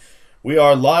future. We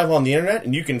are live on the internet,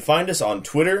 and you can find us on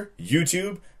Twitter,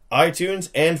 YouTube,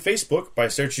 iTunes, and Facebook by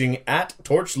searching at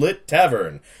Torchlit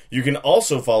Tavern. You can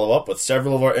also follow up with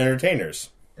several of our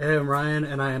entertainers. I'm Ryan,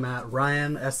 and I am at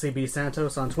Ryan SCB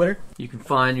Santos on Twitter. You can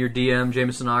find your DM,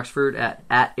 Jameson Oxford,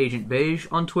 at Agent Beige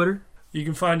on Twitter. You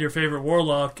can find your favorite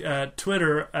warlock at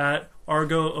Twitter at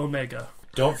Argo Omega.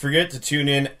 Don't forget to tune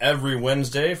in every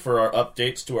Wednesday for our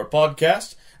updates to our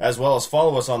podcast, as well as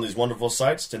follow us on these wonderful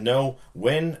sites to know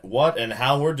when, what, and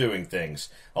how we're doing things.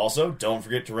 Also, don't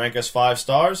forget to rank us 5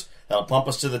 stars. That'll pump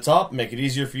us to the top, make it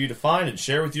easier for you to find and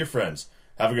share with your friends.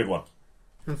 Have a good one.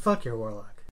 And fuck your warlock.